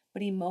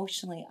 but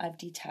emotionally I've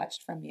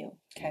detached from you.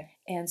 Okay.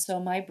 And so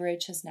my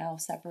bridge has now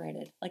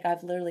separated. Like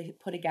I've literally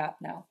put a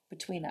gap now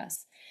between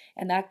us.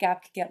 And that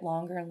gap could get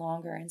longer and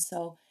longer. And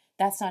so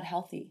that's not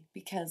healthy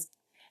because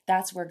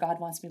that's where God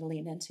wants me to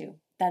lean into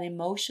that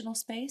emotional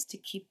space to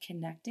keep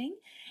connecting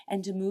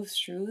and to move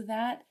through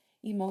that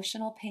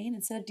emotional pain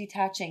instead of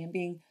detaching and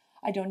being,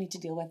 I don't need to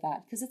deal with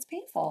that because it's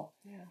painful.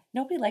 Yeah.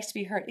 Nobody likes to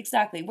be hurt.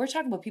 Exactly. We're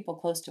talking about people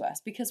close to us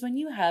because when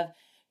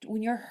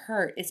you're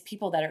hurt, it's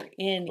people that are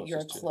in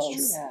your Closest to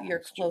it's true. Yeah. your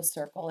It's true. close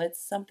circle.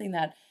 It's something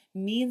that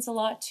means a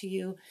lot to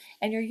you.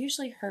 And you're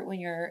usually hurt when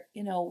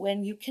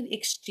when you can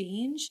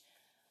exchange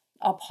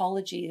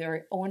apology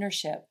or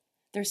ownership,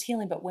 there's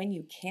healing. But when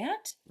you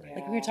can't, Right.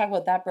 like we were Yeah. talking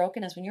about that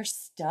brokenness, when you're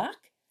stuck,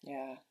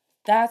 Yeah.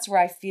 that's where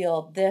I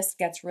feel this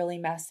gets really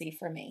messy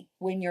for me.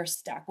 When you're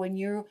stuck, when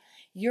you're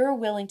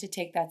willing to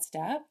take that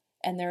step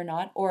and they're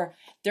not, or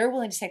they're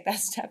willing to take that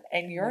step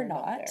and you're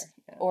not not, there.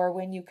 Yeah. or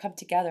when you come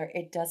together,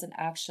 it doesn't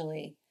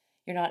actually,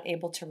 you're not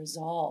able to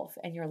resolve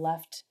and you're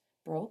left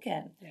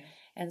broken. Yeah.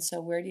 And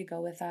so where do you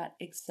go with that?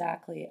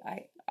 Exactly.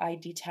 I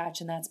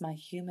detach and that's my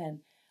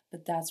human,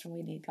 but that's when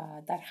we need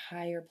God, that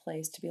higher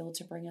place to be able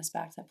to bring us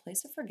back to that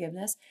place of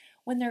forgiveness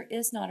when there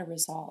is not a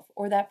resolve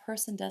or that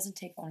person doesn't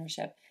take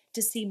ownership,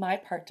 to see my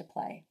part to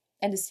play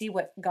and to see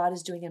what God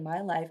is doing in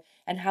my life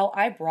and how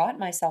I brought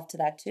myself to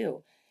that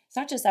too. It's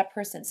not just that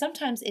person.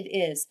 Sometimes it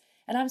is.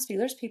 And I'm speaking,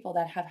 there's people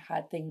that have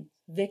had things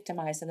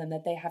victimized in them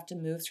that they have to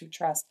move through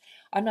trust.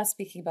 I'm not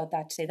speaking about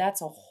that today.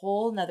 That's a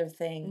whole nother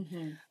thing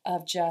Mhm.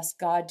 of just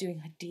God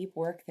doing a deep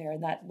work there.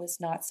 And that was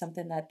not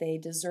something that they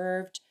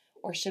deserved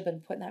or should have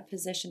been put in that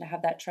position to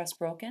have that trust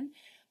broken.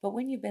 But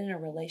when you've been in a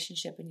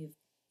relationship and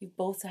you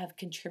both have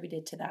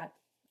contributed to that,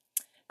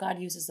 God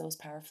uses those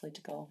powerfully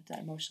to go to that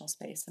emotional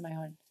space in my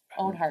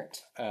own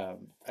heart.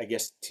 I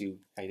guess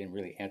I didn't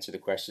really answer the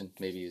question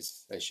maybe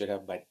as I should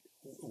have, but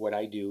what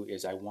I do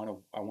is I want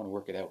to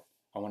work it out.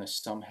 I want to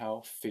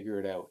somehow figure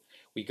it out.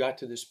 We got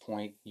to this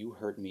point, you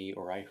hurt me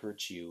or I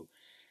hurt you.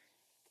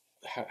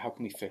 How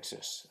can we fix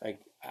this?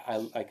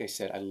 Like I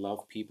said, I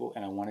love people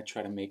and I want to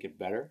try to make it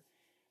better.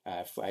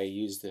 If I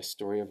use the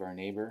story of our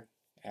neighbor,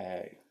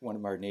 one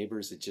of our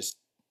neighbors,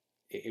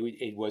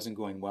 it wasn't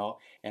going well.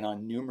 And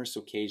on numerous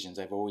occasions,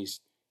 I've always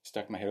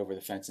stuck my head over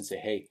the fence and say,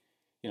 hey,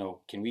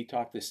 can we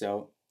talk this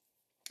out?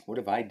 What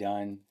have I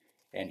done?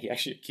 And he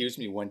actually accused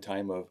me one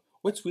time of,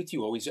 what's with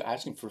you always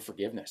asking for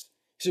forgiveness?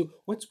 So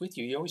what's with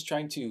you? You're always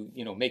trying to,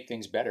 make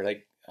things better.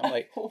 Like, I'm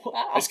like, I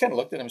Wow. just kind of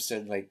looked at him and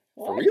said, like,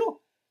 for What?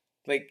 real?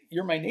 Like,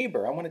 you're my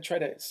neighbor. I want to try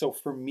to. So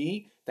for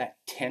me, that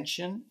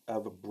tension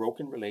of a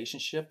broken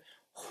relationship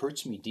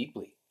hurts me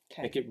deeply.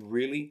 Okay. Like, it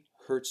really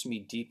hurts me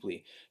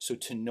deeply. So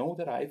to know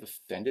that I've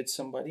offended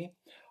somebody,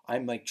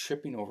 I'm like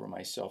tripping over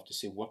myself to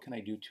say, what can I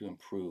do to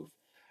improve?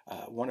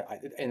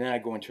 And then I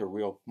go into a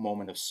real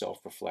moment of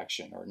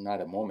self-reflection, or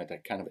not a moment, a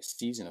kind of a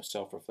season of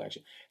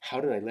self-reflection. How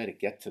did I let it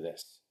get to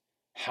this?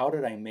 How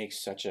did I make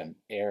such an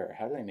error?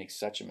 How did I make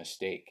such a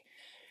mistake?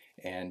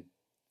 And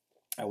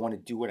I want to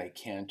do what I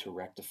can to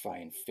rectify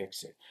and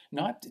fix it,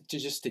 not to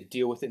just to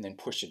deal with it and then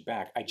push it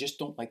back. I just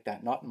don't like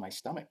that knot in my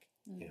stomach.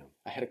 Yeah.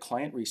 I had a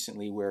client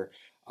recently where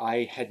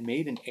I had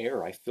made an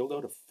error. I filled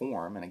out a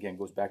form, and again, it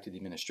goes back to the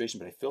administration,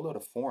 but I filled out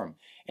a form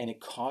and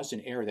it caused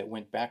an error that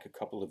went back a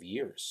couple of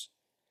years.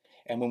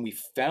 And when we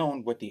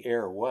found what the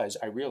error was,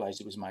 I realized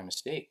it was my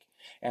mistake.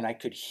 And I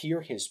could hear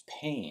his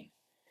pain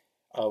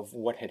of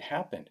what had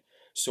happened.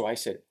 So I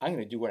said, I'm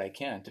going to do what I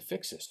can to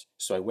fix this.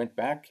 So I went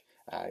back.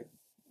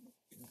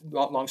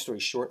 Long story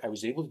short, I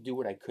was able to do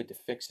what I could to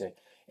fix it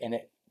and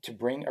to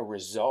bring a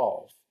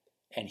resolve.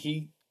 And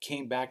he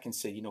came back and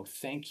said,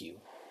 thank you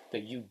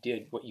that you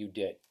did what you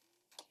did,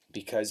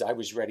 because I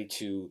was ready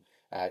to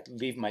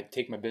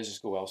take my business,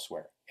 go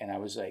elsewhere. And I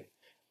was like,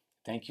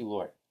 thank you,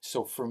 Lord.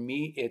 So for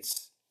me,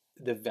 it's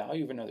the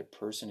value of another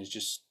person is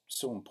just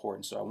so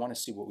important. So I want to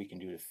see what we can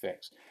do to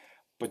fix.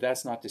 But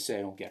that's not to say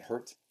I don't get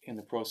hurt in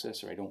the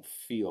process or I don't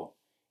feel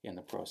in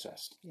the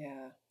process.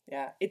 Yeah.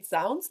 Yeah. It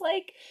sounds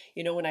like,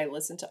 when I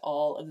listen to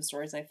all of the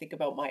stories and I think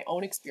about my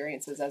own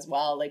experiences as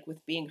well, like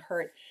with being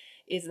hurt,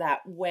 is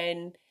that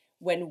when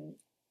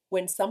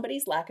when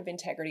somebody's lack of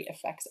integrity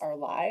affects our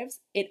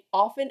lives, it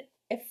often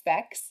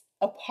affects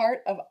a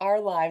part of our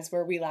lives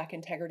where we lack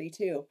integrity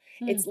too.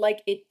 Hmm. It's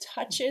like it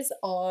touches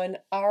on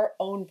our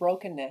own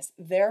brokenness.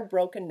 Their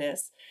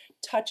brokenness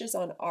touches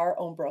on our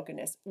own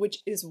brokenness, which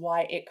is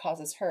why it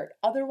causes hurt.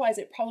 Otherwise,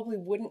 it probably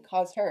wouldn't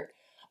cause hurt.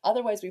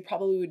 Otherwise, we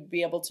probably would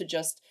be able to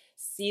just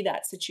see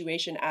that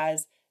situation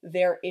as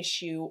their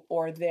issue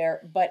or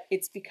their, but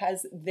it's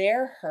because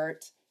their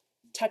hurt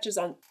touches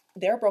on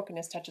their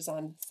brokenness, touches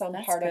on some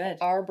That's part of good.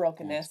 our That's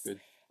brokenness. good.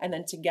 And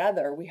then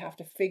together we have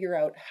to figure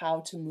out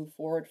how to move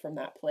forward from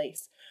that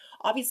place.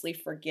 Obviously,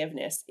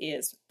 forgiveness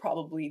is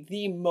probably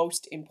the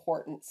most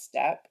important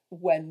step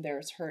when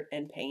there's hurt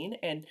and pain.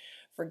 And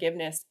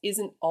forgiveness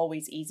isn't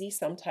always easy.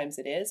 Sometimes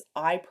it is.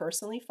 I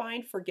personally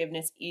find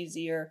forgiveness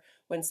easier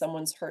when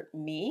someone's hurt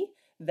me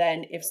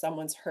than if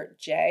someone's hurt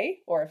Jay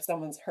or if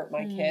someone's hurt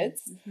my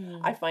kids.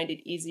 Mm-hmm. I find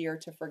it easier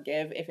to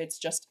forgive if it's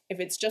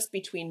just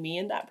between me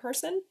and that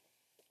person.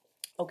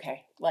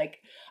 Okay, like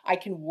I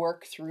can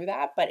work through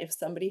that, but if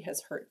somebody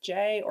has hurt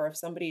Jay or if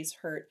somebody's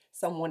hurt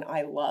someone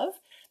I love,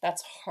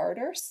 that's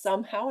harder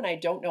somehow, and I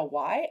don't know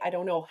why. I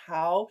don't know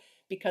how,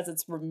 because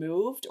it's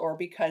removed or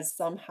because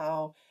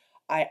somehow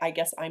I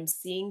guess I'm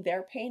seeing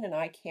their pain and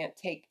I can't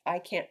take Do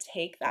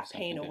that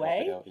pain something to help it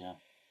away. out. Yeah.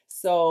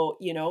 So,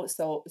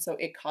 so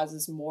it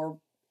causes more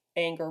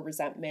anger,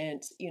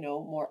 resentment,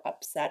 more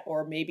upset,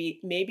 or maybe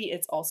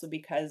it's also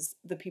because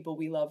the people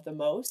we love the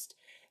most,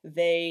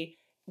 they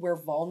we're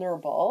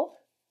vulnerable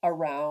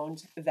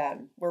around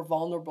them. We're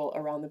vulnerable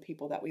around the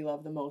people that we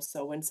love the most.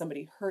 So when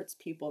somebody hurts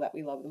people that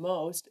we love the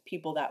most,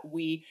 people that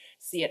we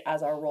see it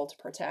as our role to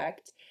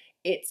protect,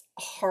 it's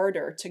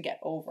harder to get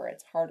over.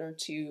 It's harder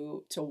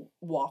to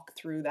walk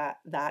through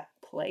that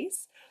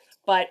place.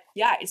 But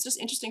yeah, it's just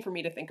interesting for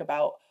me to think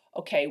about,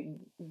 okay,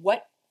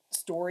 what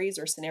stories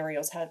or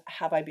scenarios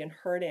have I been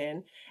hurt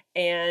in,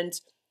 and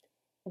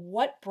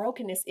what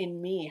brokenness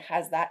in me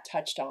has that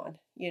touched on?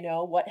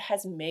 What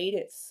has made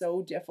it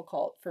so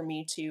difficult for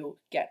me to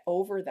get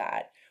over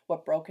that?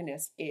 What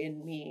brokenness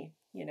in me,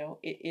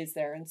 it is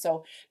there? And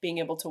so being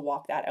able to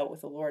walk that out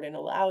with the Lord and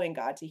allowing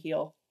God to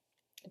heal,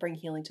 bring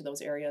healing to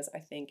those areas, I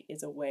think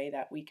is a way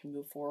that we can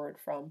move forward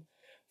from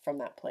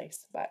that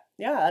place. But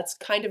yeah, that's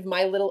kind of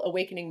my little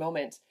awakening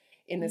moment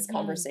in this Mm-hmm.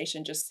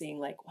 conversation, just seeing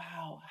like,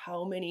 wow,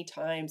 how many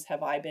times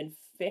have I been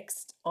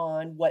fixed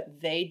on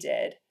what they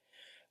did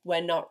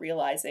when not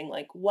realizing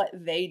like what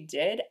they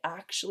did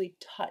actually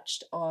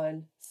touched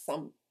on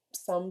some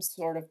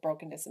sort of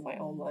brokenness in my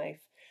own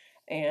life.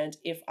 And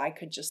if I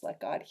could just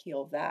let God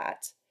heal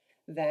that,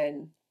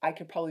 then I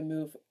could probably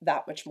move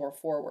that much more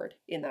forward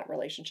in that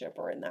relationship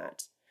or in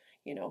that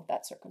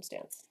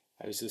circumstance.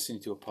 I was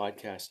listening to a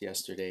podcast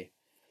yesterday,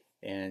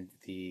 and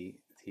the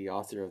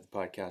author of the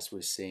podcast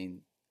was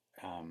saying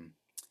um,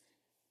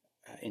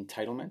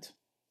 entitlement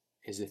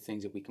is the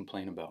things that we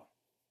complain about.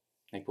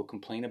 Like we'll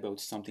complain about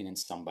something in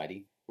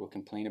somebody, we'll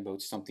complain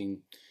about something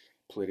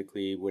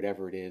politically,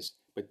 whatever it is,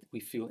 but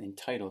we feel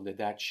entitled that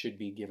that should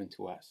be given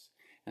to us.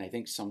 And I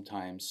think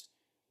sometimes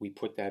we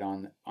put that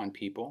on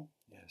people.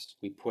 Yes.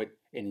 We put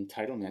an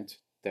entitlement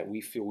that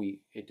we feel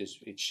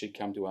it should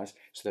come to us,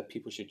 so that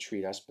people should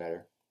treat us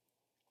better.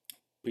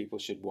 People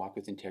should walk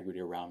with integrity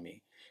around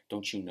me.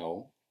 Don't you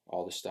know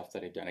all the stuff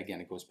that I've done? Again,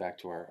 it goes back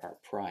to our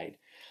pride.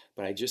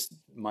 But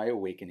my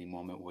awakening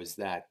moment was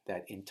that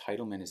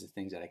entitlement is the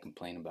things that I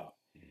complain about.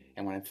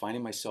 And when I'm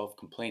finding myself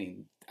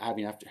complaining,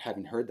 after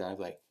having heard that, I'm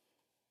like,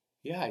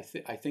 yeah, I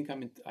think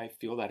I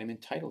feel that I'm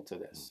entitled to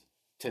this,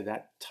 to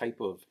that type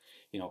of,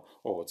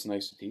 oh, it's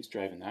nice that he's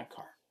driving that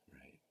car.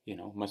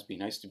 Right. Must be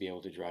nice to be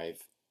able to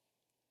drive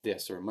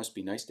this, or it must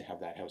be nice to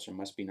have that house, or it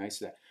must be nice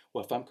that.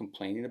 Well, if I'm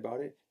complaining about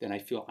it, then I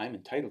feel I'm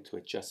entitled to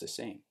it just the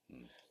same.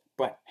 Mm.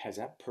 But has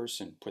that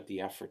person put the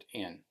effort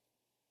in,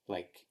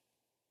 like,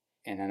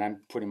 and then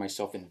I'm putting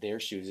myself in their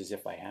shoes as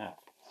if I have.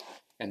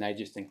 And I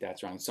just think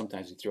that's wrong.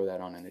 Sometimes we throw that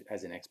on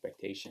as an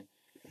expectation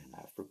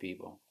for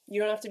people.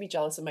 You don't have to be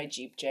jealous of my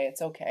Jeep, Jay.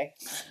 It's okay.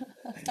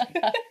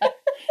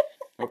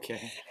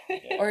 Okay.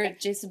 Or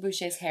Jason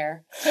Boucher's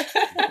hair.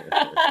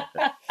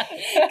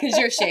 Because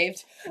you're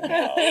shaved.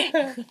 No.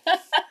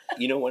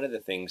 One of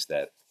the things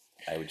that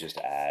I would just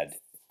add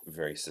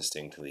very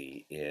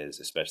succinctly is,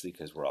 especially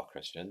because we're all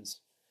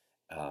Christians,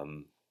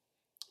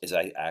 is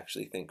I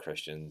actually think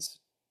Christians,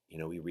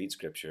 we read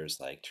scriptures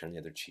like turn the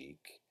other cheek,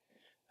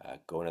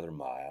 go another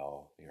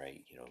mile,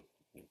 right?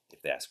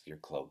 If they ask for your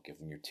cloak, give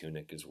them your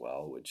tunic as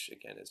well, which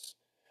again is,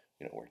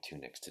 we don't wear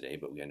tunics today,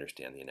 but we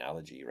understand the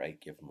analogy,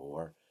 right? Give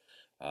more.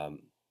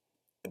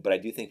 But I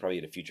do think probably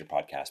at a future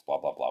podcast, blah,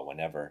 blah, blah,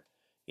 whenever,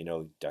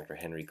 Dr.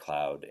 Henry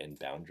Cloud and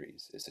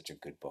Boundaries is such a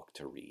good book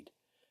to read.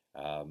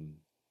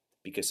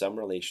 Because some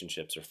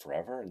relationships are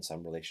forever and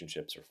some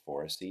relationships are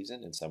for a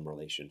season and some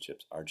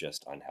relationships are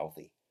just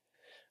unhealthy.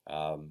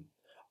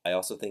 I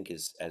also think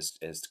as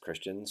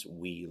Christians,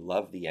 we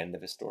love the end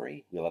of a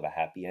story. We love a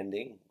happy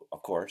ending.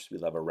 Of course, we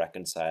love a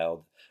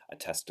reconciled, a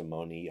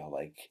testimony,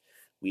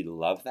 we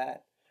love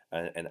that.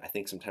 And I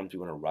think sometimes we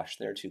want to rush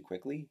there too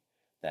quickly,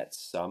 that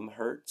some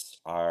hurts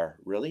are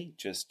really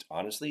just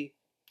honestly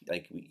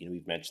like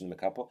we've mentioned them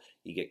a couple.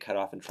 You get cut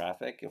off in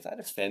traffic. If that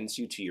offends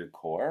you to your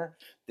core,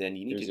 then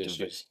you need There's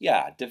to issues.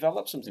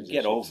 develop some, There's get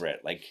issues. over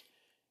it. Like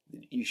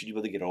you should be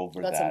able to get over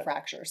You got some that.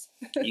 fractures.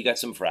 You got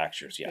some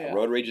fractures. Yeah. Yeah.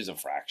 Road rage is a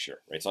fracture,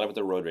 right? It's not about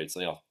the road rage, it's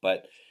something else.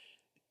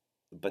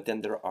 But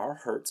then there are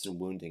hurts and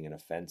wounding and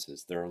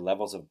offenses. There are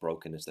levels of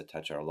brokenness that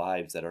touch our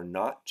lives that are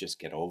not just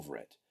get over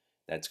it.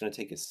 That's going to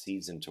take a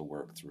season to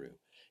work through.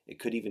 It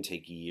could even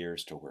take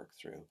years to work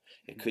through.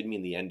 It could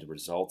mean the end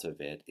result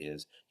of it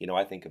is,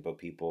 I think about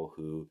people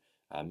who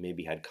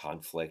maybe had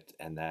conflict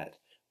and that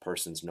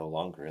person's no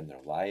longer in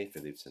their life or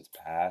they've since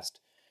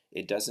passed.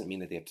 It doesn't mean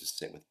that they have to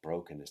sit with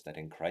brokenness, that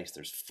in Christ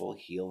there's full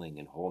healing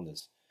and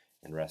wholeness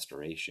and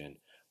restoration.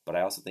 But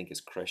I also think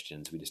as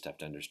Christians, we just have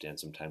to understand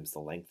sometimes the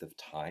length of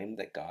time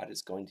that God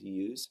is going to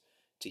use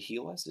to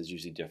heal us is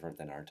usually different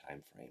than our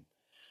time frame.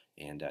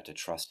 And to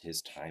trust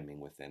his timing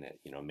within it,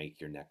 make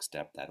your next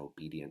step that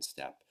obedient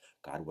step.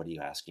 God, what are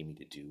you asking me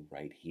to do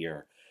right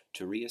here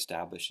to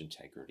reestablish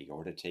integrity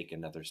or to take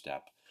another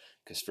step?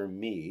 Because for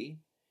me,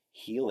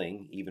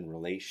 healing, even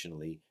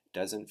relationally,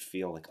 doesn't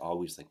feel like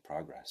always like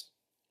progress.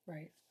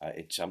 Right.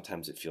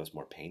 Sometimes it feels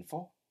more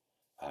painful.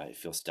 It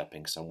feels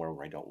stepping somewhere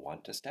where I don't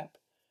want to step,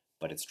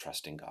 but it's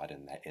trusting God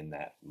in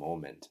that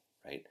moment,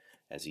 right?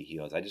 As he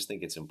heals. I just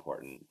think it's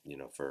important,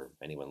 for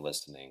anyone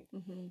listening,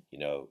 Mm-hmm.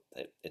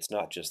 that it's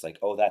not just like,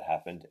 oh, that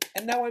happened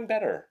and now I'm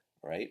better,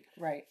 right?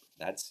 Right.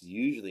 That's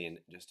usually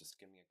just a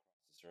skimming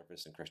across the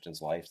surface in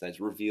Christians' life that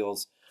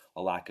reveals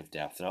a lack of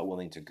depth. They're not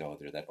willing to go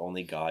there, that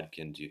only God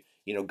can do.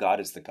 God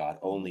is the God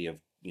only of,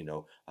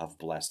 of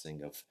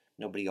blessing, of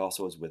nobody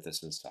also is with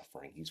us in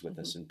suffering. He's with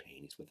us in pain.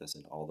 He's with us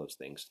in all those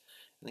things.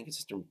 I think it's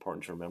just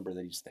important to remember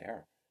that he's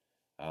there,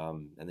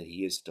 and that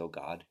he is still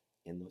God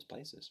in those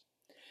places.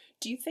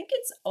 Do you think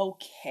it's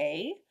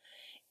okay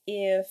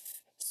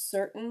if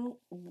certain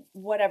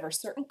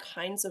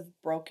kinds of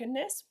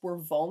brokenness we're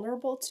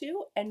vulnerable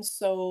to, and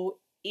so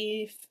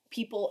if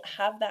people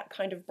have that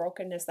kind of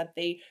brokenness that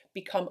they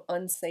become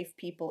unsafe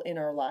people in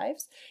our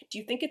lives, do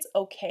you think it's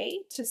okay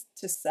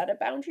to set a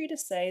boundary to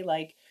say,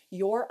 like,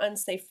 you're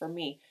unsafe for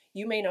me,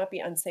 you may not be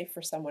unsafe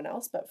for someone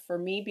else, but for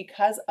me,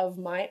 because of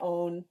my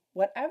own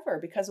whatever,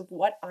 because of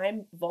what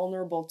I'm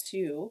vulnerable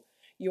to,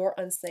 you're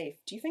unsafe?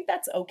 Do you think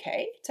that's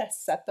okay to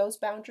set those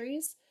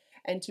boundaries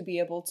and to be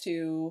able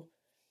to,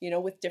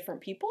 with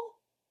different people?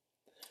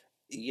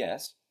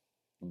 Yes,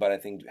 but I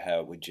think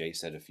what Jay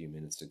said a few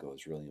minutes ago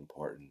is really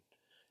important.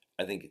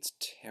 I think it's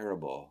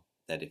terrible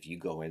that if you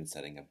go in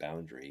setting a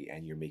boundary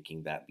and you're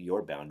making that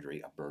your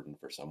boundary a burden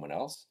for someone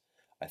else,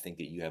 I think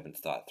that you haven't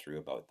thought through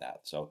about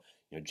that. So,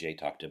 Jay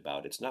talked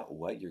about it's not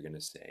what you're going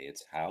to say,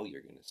 it's how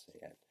you're going to say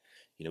it.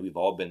 We've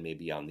all been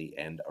maybe on the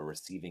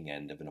receiving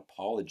end of an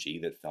apology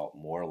that felt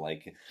more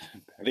like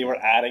they were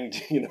adding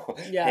to,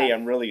 Yeah. hey,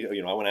 I'm really,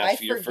 I want to ask I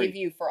for your forgive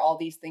you for all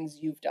these things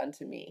you've done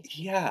to me.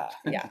 Yeah.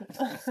 Yeah.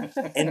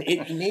 And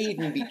it may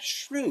even be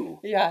true,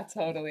 Yeah,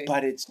 totally.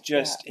 but it's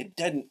just, it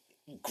doesn't,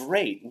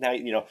 great. Now,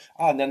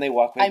 and then they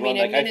walk away I mean,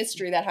 going in like,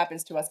 ministry, that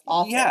happens to us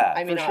often. Yeah,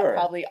 I mean, for sure.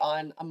 probably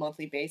on a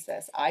monthly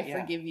basis. I Yeah.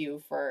 forgive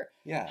you for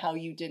Yeah. how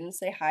you didn't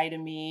say hi to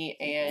me,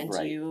 and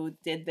Right. you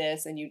did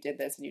this, and you did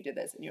this, and you did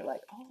this, and you're like,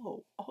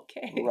 oh,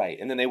 okay. Right.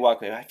 And then they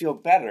walk away, I feel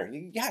better.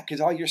 Yeah,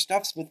 because all your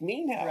stuff's with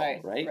me now.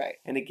 Right, Right. right.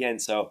 And again,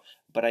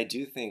 but I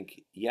do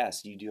think,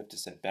 yes, you do have to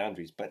set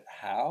boundaries, but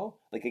how?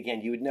 Like,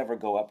 again, you would never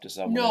go up to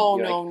someone. No, and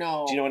you're no, like,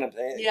 no. Do you know what I'm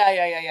saying?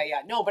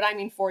 Yeah. No, but I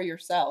mean for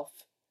yourself,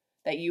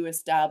 that you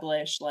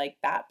establish, like,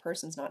 that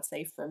person's not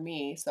safe for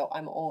me, so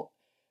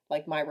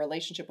like, my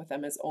relationship with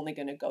them is only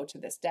going to go to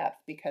this depth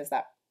because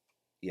that.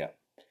 Yeah.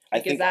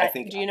 Like, I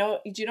think. Do you know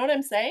what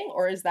I'm saying,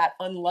 or is that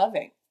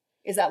unloving?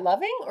 Is that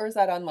loving or is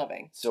that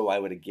unloving? So I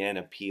would again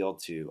appeal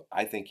to,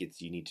 I think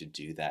you need to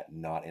do that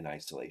not in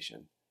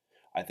isolation.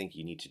 I think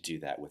you need to do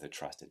that with a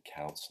trusted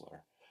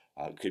counselor.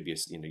 It could be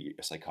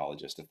a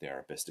psychologist, a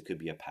therapist. It could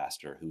be a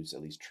pastor who's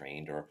at least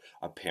trained, or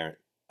a parent,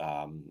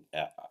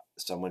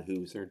 someone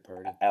who's Third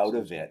party. out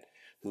of it,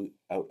 who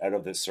out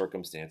of the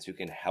circumstance, who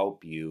can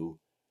help you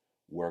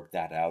work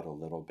that out a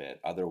little bit.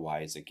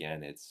 Otherwise,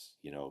 again, it's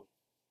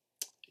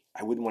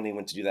I wouldn't want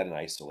anyone to do that in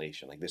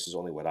isolation. Like, this is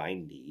only what I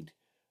need.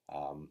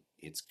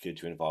 It's good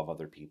to involve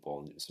other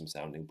people and some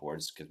sounding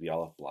boards because we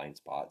all have blind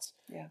spots.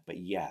 Yeah. But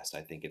yes,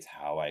 I think it's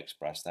how I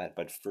express that.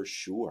 But for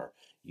sure,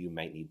 you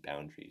might need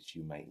boundaries.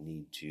 You might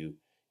need to,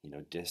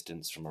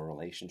 distance from a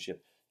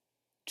relationship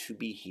to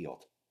be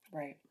healed.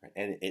 Right.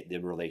 And the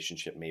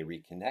relationship may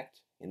reconnect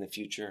in the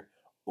future,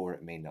 or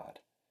it may not.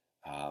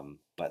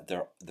 But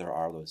there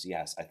are those.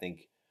 Yes, I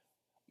think,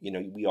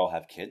 we all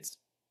have kids.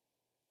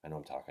 I know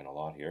I'm talking a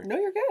lot here. No,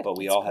 you're good. But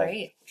we That's all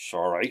great.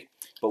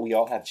 but we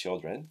all have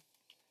children.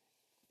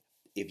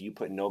 If you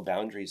put no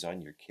boundaries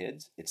on your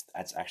kids,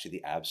 that's actually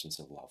the absence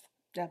of love,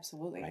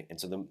 Absolutely. right? And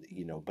so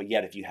but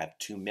yet if you have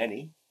too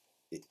many,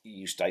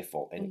 you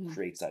stifle, and Mhm. it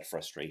creates that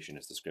frustration,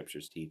 as the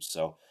scriptures teach.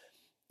 So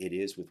it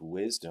is with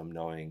wisdom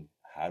knowing,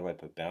 how do I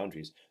put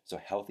boundaries? So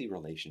healthy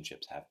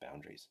relationships have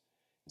boundaries.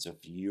 And so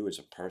if you as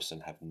a person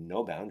have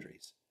no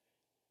boundaries,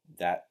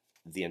 that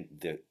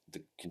the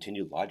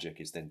continued logic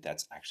is then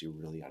that's actually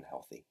really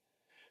unhealthy.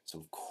 So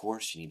of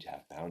course you need to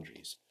have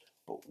boundaries,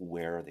 but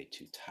where are they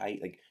too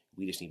tight? Like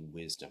we just need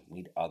wisdom. We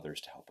need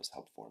others to help us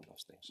help form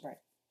those things. Right.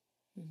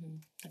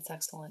 That's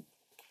excellent.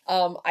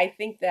 I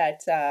think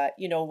that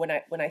when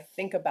I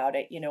think about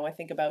it, I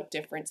think about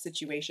different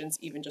situations,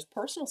 even just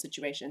personal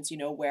situations,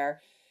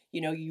 where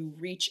you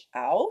reach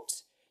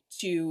out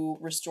to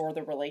restore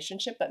the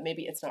relationship, but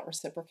maybe it's not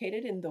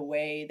reciprocated in the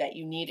way that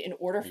you need in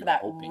order Or for you're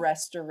that hoping.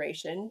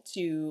 restoration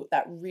to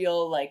that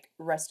real like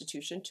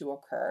restitution to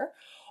occur,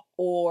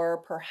 or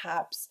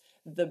perhaps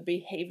the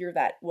behavior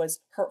that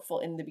was hurtful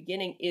in the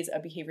beginning is a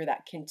behavior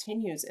that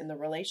continues in the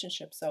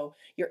relationship. So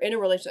you're in a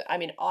relationship. I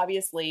mean,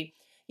 obviously,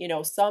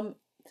 some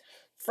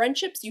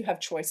friendships you have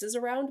choices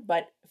around,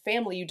 but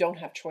family you don't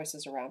have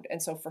choices around.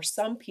 And so for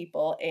some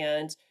people,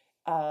 and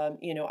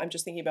I'm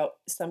just thinking about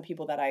some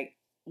people that I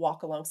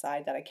walk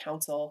alongside, that I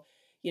counsel,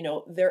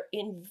 they're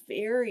in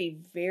very,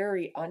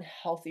 very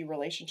unhealthy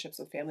relationships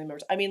with family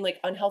members. I mean, like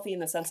unhealthy in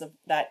the sense of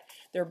that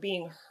they're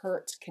being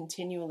hurt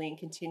continually and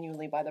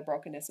continually by the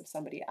brokenness of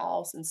somebody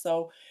else. And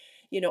so,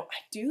 I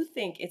do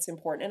think it's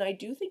important, and I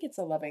do think it's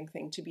a loving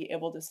thing to be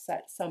able to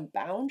set some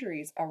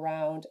boundaries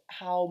around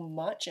how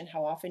much and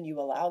how often you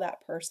allow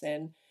that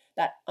person,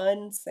 that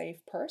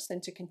unsafe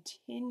person, to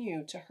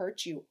continue to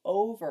hurt you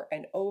over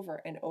and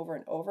over and over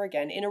and over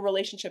again in a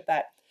relationship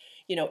that,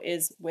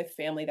 is with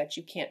family that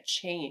you can't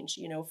change.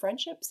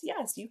 Friendships,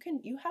 yes,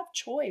 you have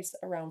choice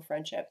around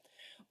friendship.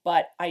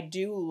 But I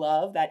do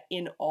love that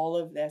in all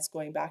of this,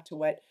 going back to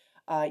what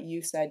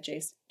you said,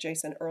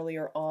 Jason,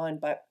 earlier on,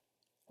 but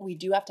we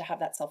do have to have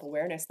that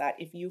self-awareness that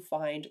if you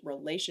find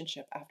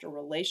relationship after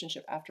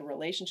relationship after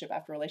relationship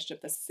after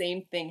relationship, the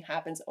same thing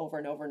happens over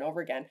and over and over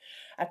again,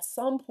 at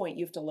some point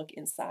you have to look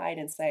inside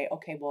and say,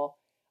 okay, well,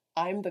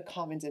 I'm the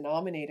common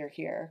denominator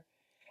here,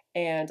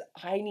 and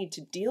I need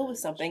to deal Very with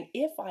much. something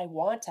if I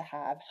want to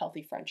have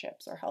healthy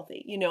friendships or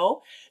healthy.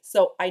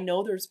 So I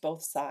know there's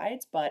both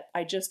sides, but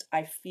I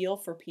feel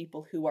for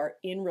people who are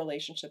in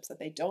relationships that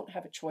they don't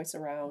have a choice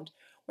around,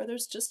 where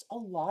there's just a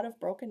lot of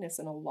brokenness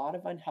and a lot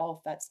of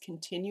unhealth that's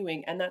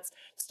continuing, and that's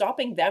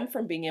stopping them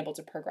from being able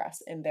to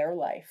progress in their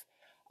life.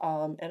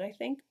 And I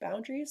think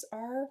boundaries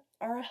are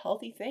a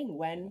healthy thing Yeah.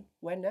 when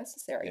Yeah,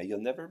 necessary.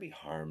 you'll never be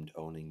harmed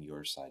owning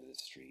your side of the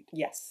street.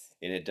 Yes.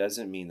 And it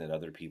doesn't mean that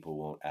other people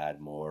won't add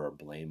more or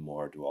blame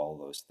more, do all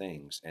those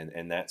things.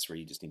 And that's where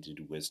you just need to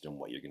do wisdom,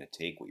 what you're going to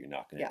take, what you're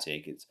not going Yeah. to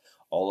take. It's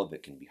all of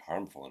it can be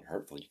harmful and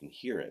hurtful. You can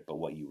hear it, but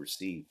what you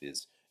receive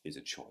is a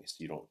choice.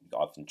 You don't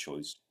often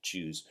choose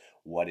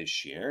what is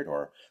shared,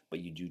 but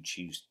you do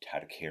choose how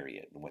to carry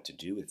it and what to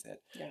do with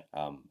it. Yeah.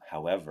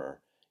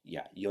 However,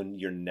 yeah,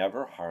 you're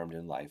never harmed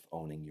in life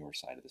owning your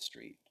side of the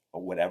street,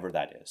 or whatever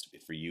that is.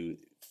 If for you,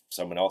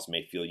 someone else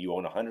may feel you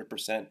own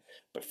 100%,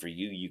 but for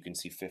you, you can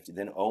see 50.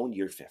 Then own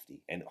your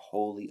 50 and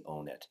wholly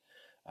own it.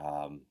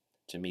 Um,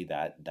 to me,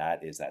 that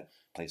is that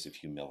place of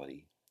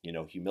humility.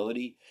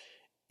 Humility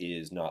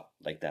is not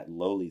like that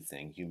lowly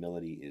thing.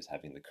 Humility is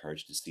having the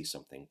courage to see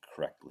something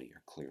correctly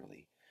or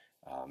clearly,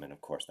 and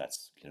of course,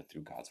 that's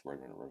through God's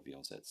word when it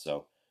reveals it.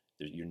 So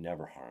you're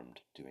never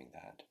harmed doing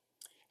that.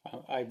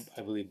 I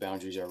believe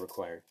boundaries are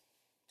required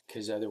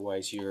because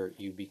otherwise you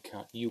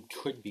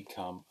could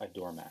become a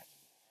doormat.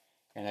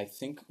 And I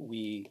think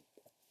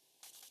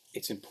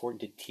it's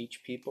important to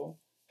teach people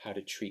how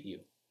to treat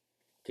you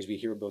because we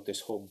hear about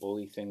this whole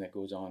bully thing that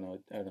goes on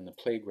out on the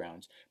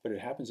playgrounds, but it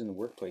happens in the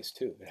workplace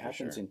too. It For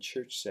happens sure. in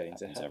church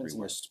settings. It Happens happens in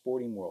the everywhere.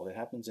 sporting world. It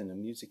happens in the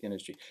music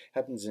industry. It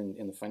happens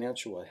in the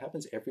financial world. It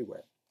happens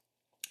everywhere.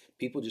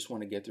 People just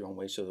want to get their own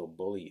way, so they'll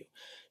bully you.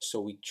 So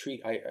we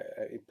treat.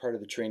 Part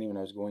of the training when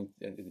I was going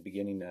at the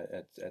beginning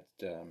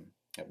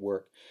at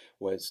work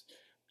was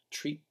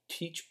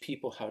teach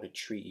people how to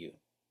treat you.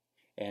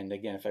 And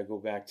again, if I go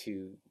back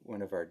to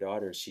one of our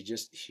daughters,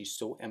 she's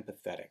so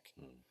empathetic,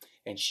 Mm.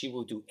 and she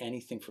will do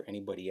anything for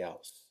anybody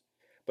else.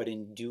 But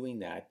in doing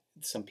that,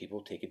 some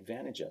people take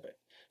advantage of it.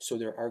 So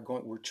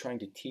we're trying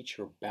to teach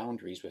her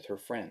boundaries with her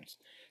friends.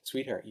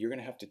 Sweetheart, you're going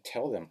to have to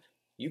tell them,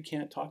 you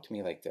can't talk to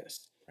me like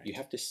this. You Right.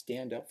 have to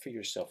stand up for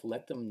yourself.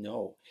 Let them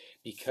know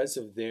because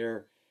of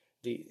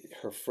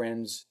her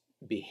friend's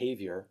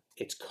behavior,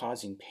 it's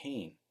causing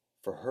pain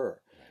for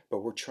her. Right. But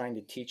we're trying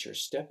to teach her,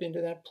 step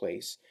into that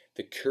place,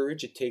 the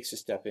courage it takes to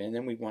step in, and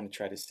then we want to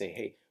try to say,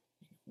 hey,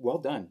 well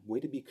done, way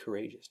to be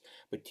courageous.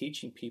 But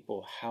teaching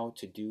people how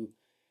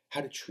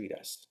to treat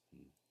us.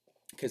 Mm.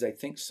 Because I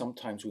think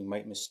sometimes we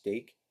might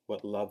mistake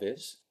what love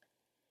is.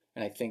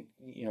 And I think,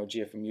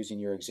 Jeff, I'm using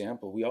your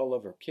example, we all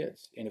love our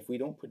kids. And if we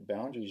don't put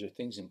boundaries or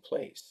things in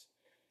place,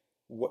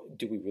 what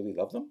do we really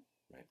love them?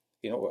 Right.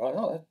 Well,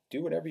 no,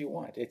 do whatever you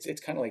want. It's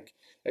kind of like,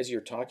 as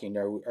you're talking,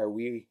 are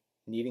we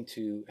needing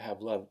to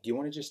have love? Do you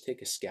want to just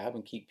take a scab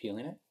and keep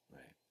peeling it?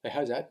 Right. Like,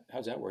 how's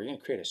that work? You're going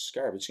to create a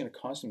scar, but it's going to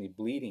constantly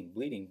bleeding.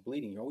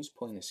 You're always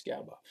pulling the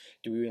scab off.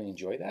 Do we really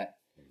enjoy that?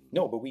 Mm-hmm.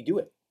 No, but we do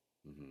it.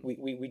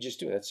 Mm-hmm. We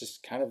just do it. That's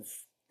just kind of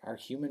our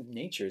human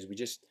nature is we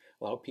just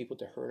allow people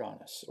to hurt on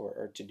us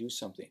or to do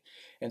something.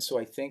 And so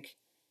I think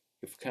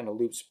if it kind of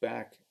loops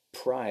back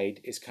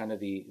pride is kind of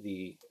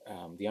the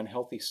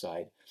unhealthy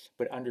side,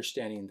 but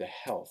understanding the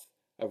health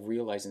of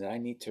realizing that I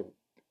need to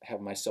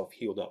have myself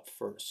healed up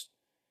first.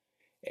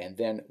 And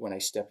then when I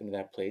step into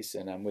that place,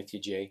 and I'm with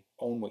you, Jay,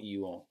 own what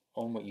you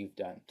own what you've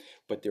done.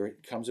 But there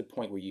comes a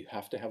point where you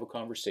have to have a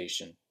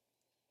conversation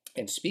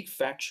and speak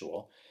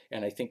factual.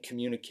 And I think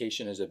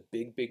communication is a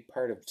big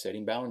part of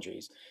setting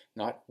boundaries.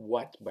 Not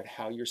what, but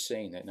how you're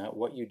saying it. Not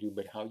what you do,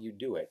 but how you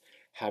do it.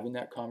 Having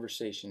that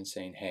conversation and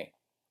saying, hey,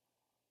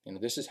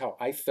 this is how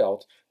I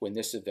felt when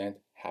this event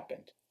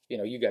happened.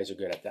 You guys are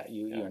good at that.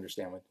 You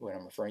understand what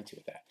I'm referring to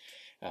with that.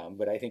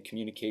 But I think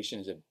communication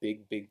is a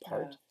big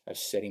part of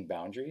setting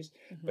boundaries.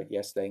 Mm-hmm. But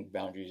yes, I think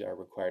boundaries are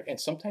required. And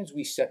sometimes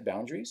we set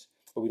boundaries,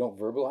 but we don't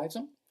verbalize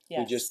them.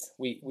 Yes.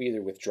 We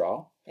either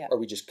withdraw or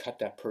we just cut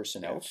that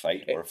person out.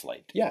 Fight or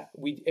flight. Yeah,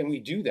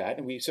 we do that,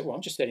 and we say, well,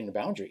 I'm just setting a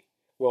boundary.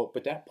 Well,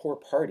 but that poor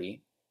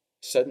party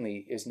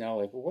suddenly is now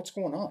like, well, what's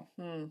going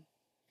on?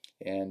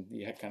 And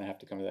you kind of have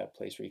to come to that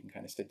place where you can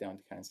kind of sit down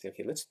to kind of say,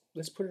 okay,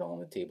 let's put it all on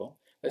the table.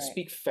 Let's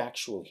speak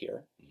factual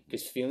here,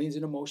 because feelings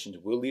and emotions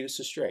will lead us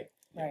astray.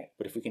 Right.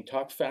 But if we can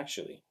talk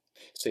factually,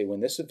 say,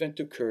 when this event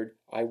occurred,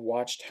 I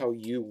watched how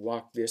you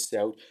walked this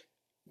out.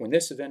 When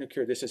this event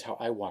occurred, this is how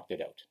I walked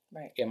it out.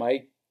 Right. Am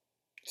I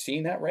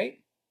seeing that right?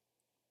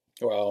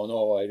 Well,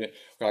 no, I didn't.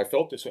 I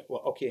felt this way.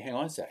 Well, okay, hang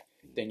on a sec.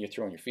 Then you're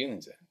throwing your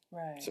feelings in.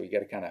 Right. So you got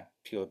to kind of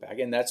peel it back.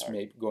 And that's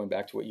maybe going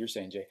back to what you're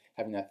saying, Jay,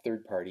 having that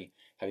third party,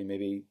 having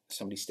maybe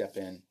somebody step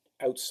in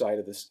outside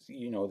of this,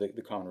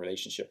 the common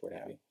relationship, what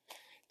have you,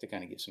 to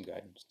kind of give some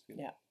guidance.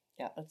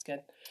 Yeah, that's good.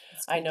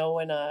 I know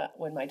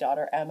when my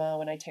daughter Emma,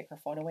 when I take her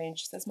phone away and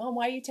she says, Mom,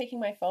 why are you taking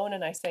my phone?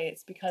 And I say,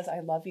 it's because I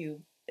love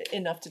you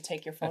enough to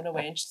take your phone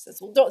away. And she says,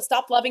 well, don't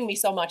stop loving me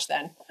so much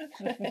then.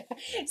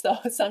 So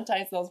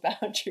sometimes those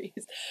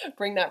boundaries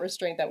bring that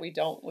restraint that we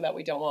don't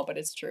want, but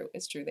it's true.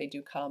 They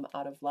do come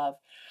out of love.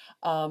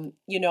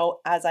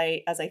 As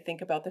I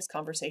think about this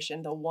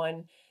conversation, the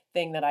one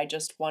thing that I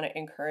just want to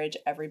encourage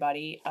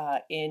everybody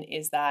in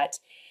is that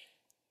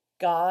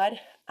God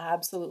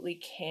absolutely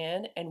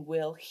can and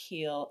will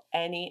heal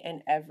any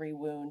and every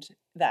wound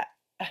that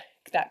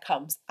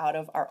comes out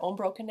of our own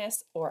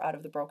brokenness or out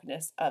of the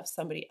brokenness of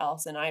somebody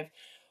else. And I've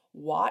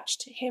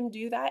watched him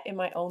do that in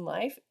my own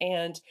life.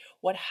 And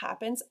what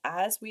happens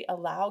as we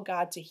allow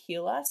God to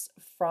heal us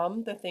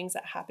from the things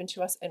that happen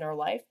to us in our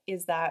life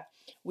is that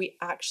we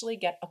actually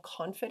get a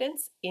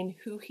confidence in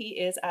who he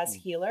is as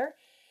healer,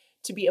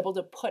 to be able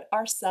to put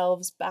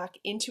ourselves back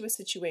into a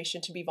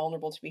situation, to be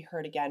vulnerable, to be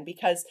hurt again.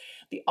 Because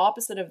the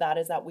opposite of that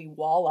is that we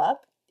wall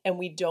up and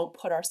we don't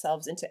put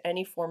ourselves into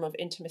any form of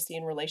intimacy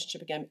and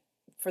relationship again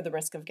for the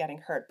risk of getting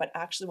hurt. But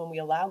actually, when we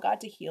allow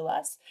God to heal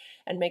us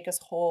and make us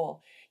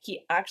whole, he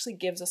actually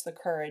gives us the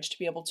courage to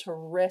be able to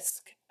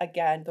risk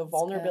again the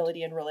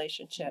vulnerability in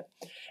relationship.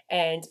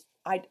 And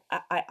I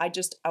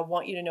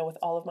want you to know with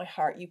all of my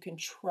heart, you can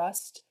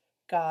trust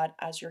God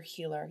as your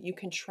healer. You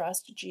can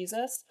trust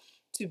Jesus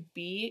to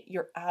be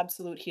your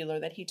absolute healer,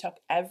 that he took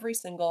every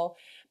single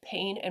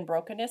pain and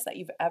brokenness that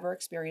you've ever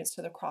experienced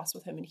to the cross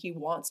with him. And he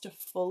wants to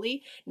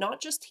fully,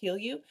 not just heal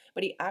you,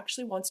 but he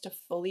actually wants to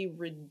fully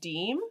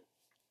redeem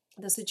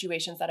the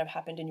situations that have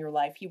happened in your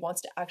life. He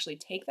wants to actually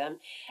take them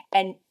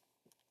and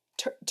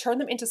turn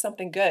them into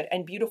something good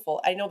and beautiful.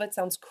 I know that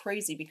sounds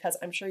crazy because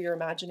I'm sure you're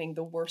imagining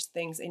the worst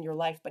things in your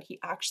life, but he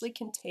actually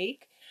can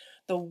take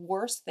the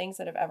worst things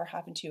that have ever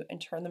happened to you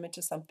and turn them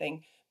into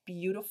something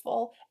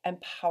beautiful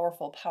and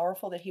powerful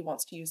that he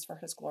wants to use for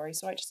his glory.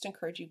 So I just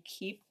encourage you,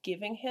 keep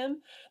giving him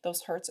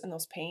those hurts and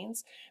those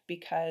pains,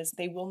 because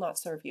they will not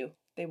serve you.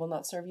 They will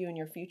not serve you in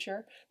your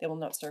future. They will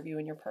not serve you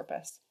in your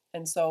purpose.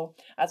 And so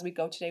as we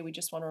go today, we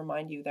just want to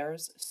remind you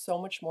there's so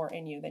much more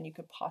in you than you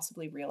could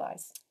possibly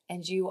realize.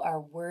 And you are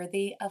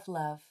worthy of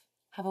love.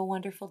 Have a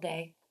wonderful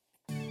day.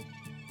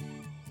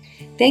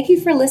 Thank you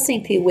for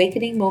listening to the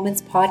Awakening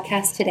Moments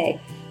podcast today.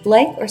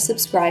 Like or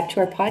subscribe to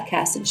our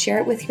podcast and share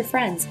it with your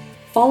friends.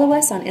 Follow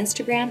us on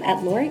Instagram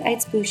at Lori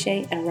Eitz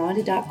Boucher and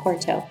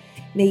Rhonda.Corto.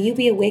 May you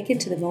be awakened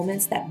to the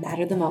moments that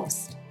matter the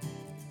most.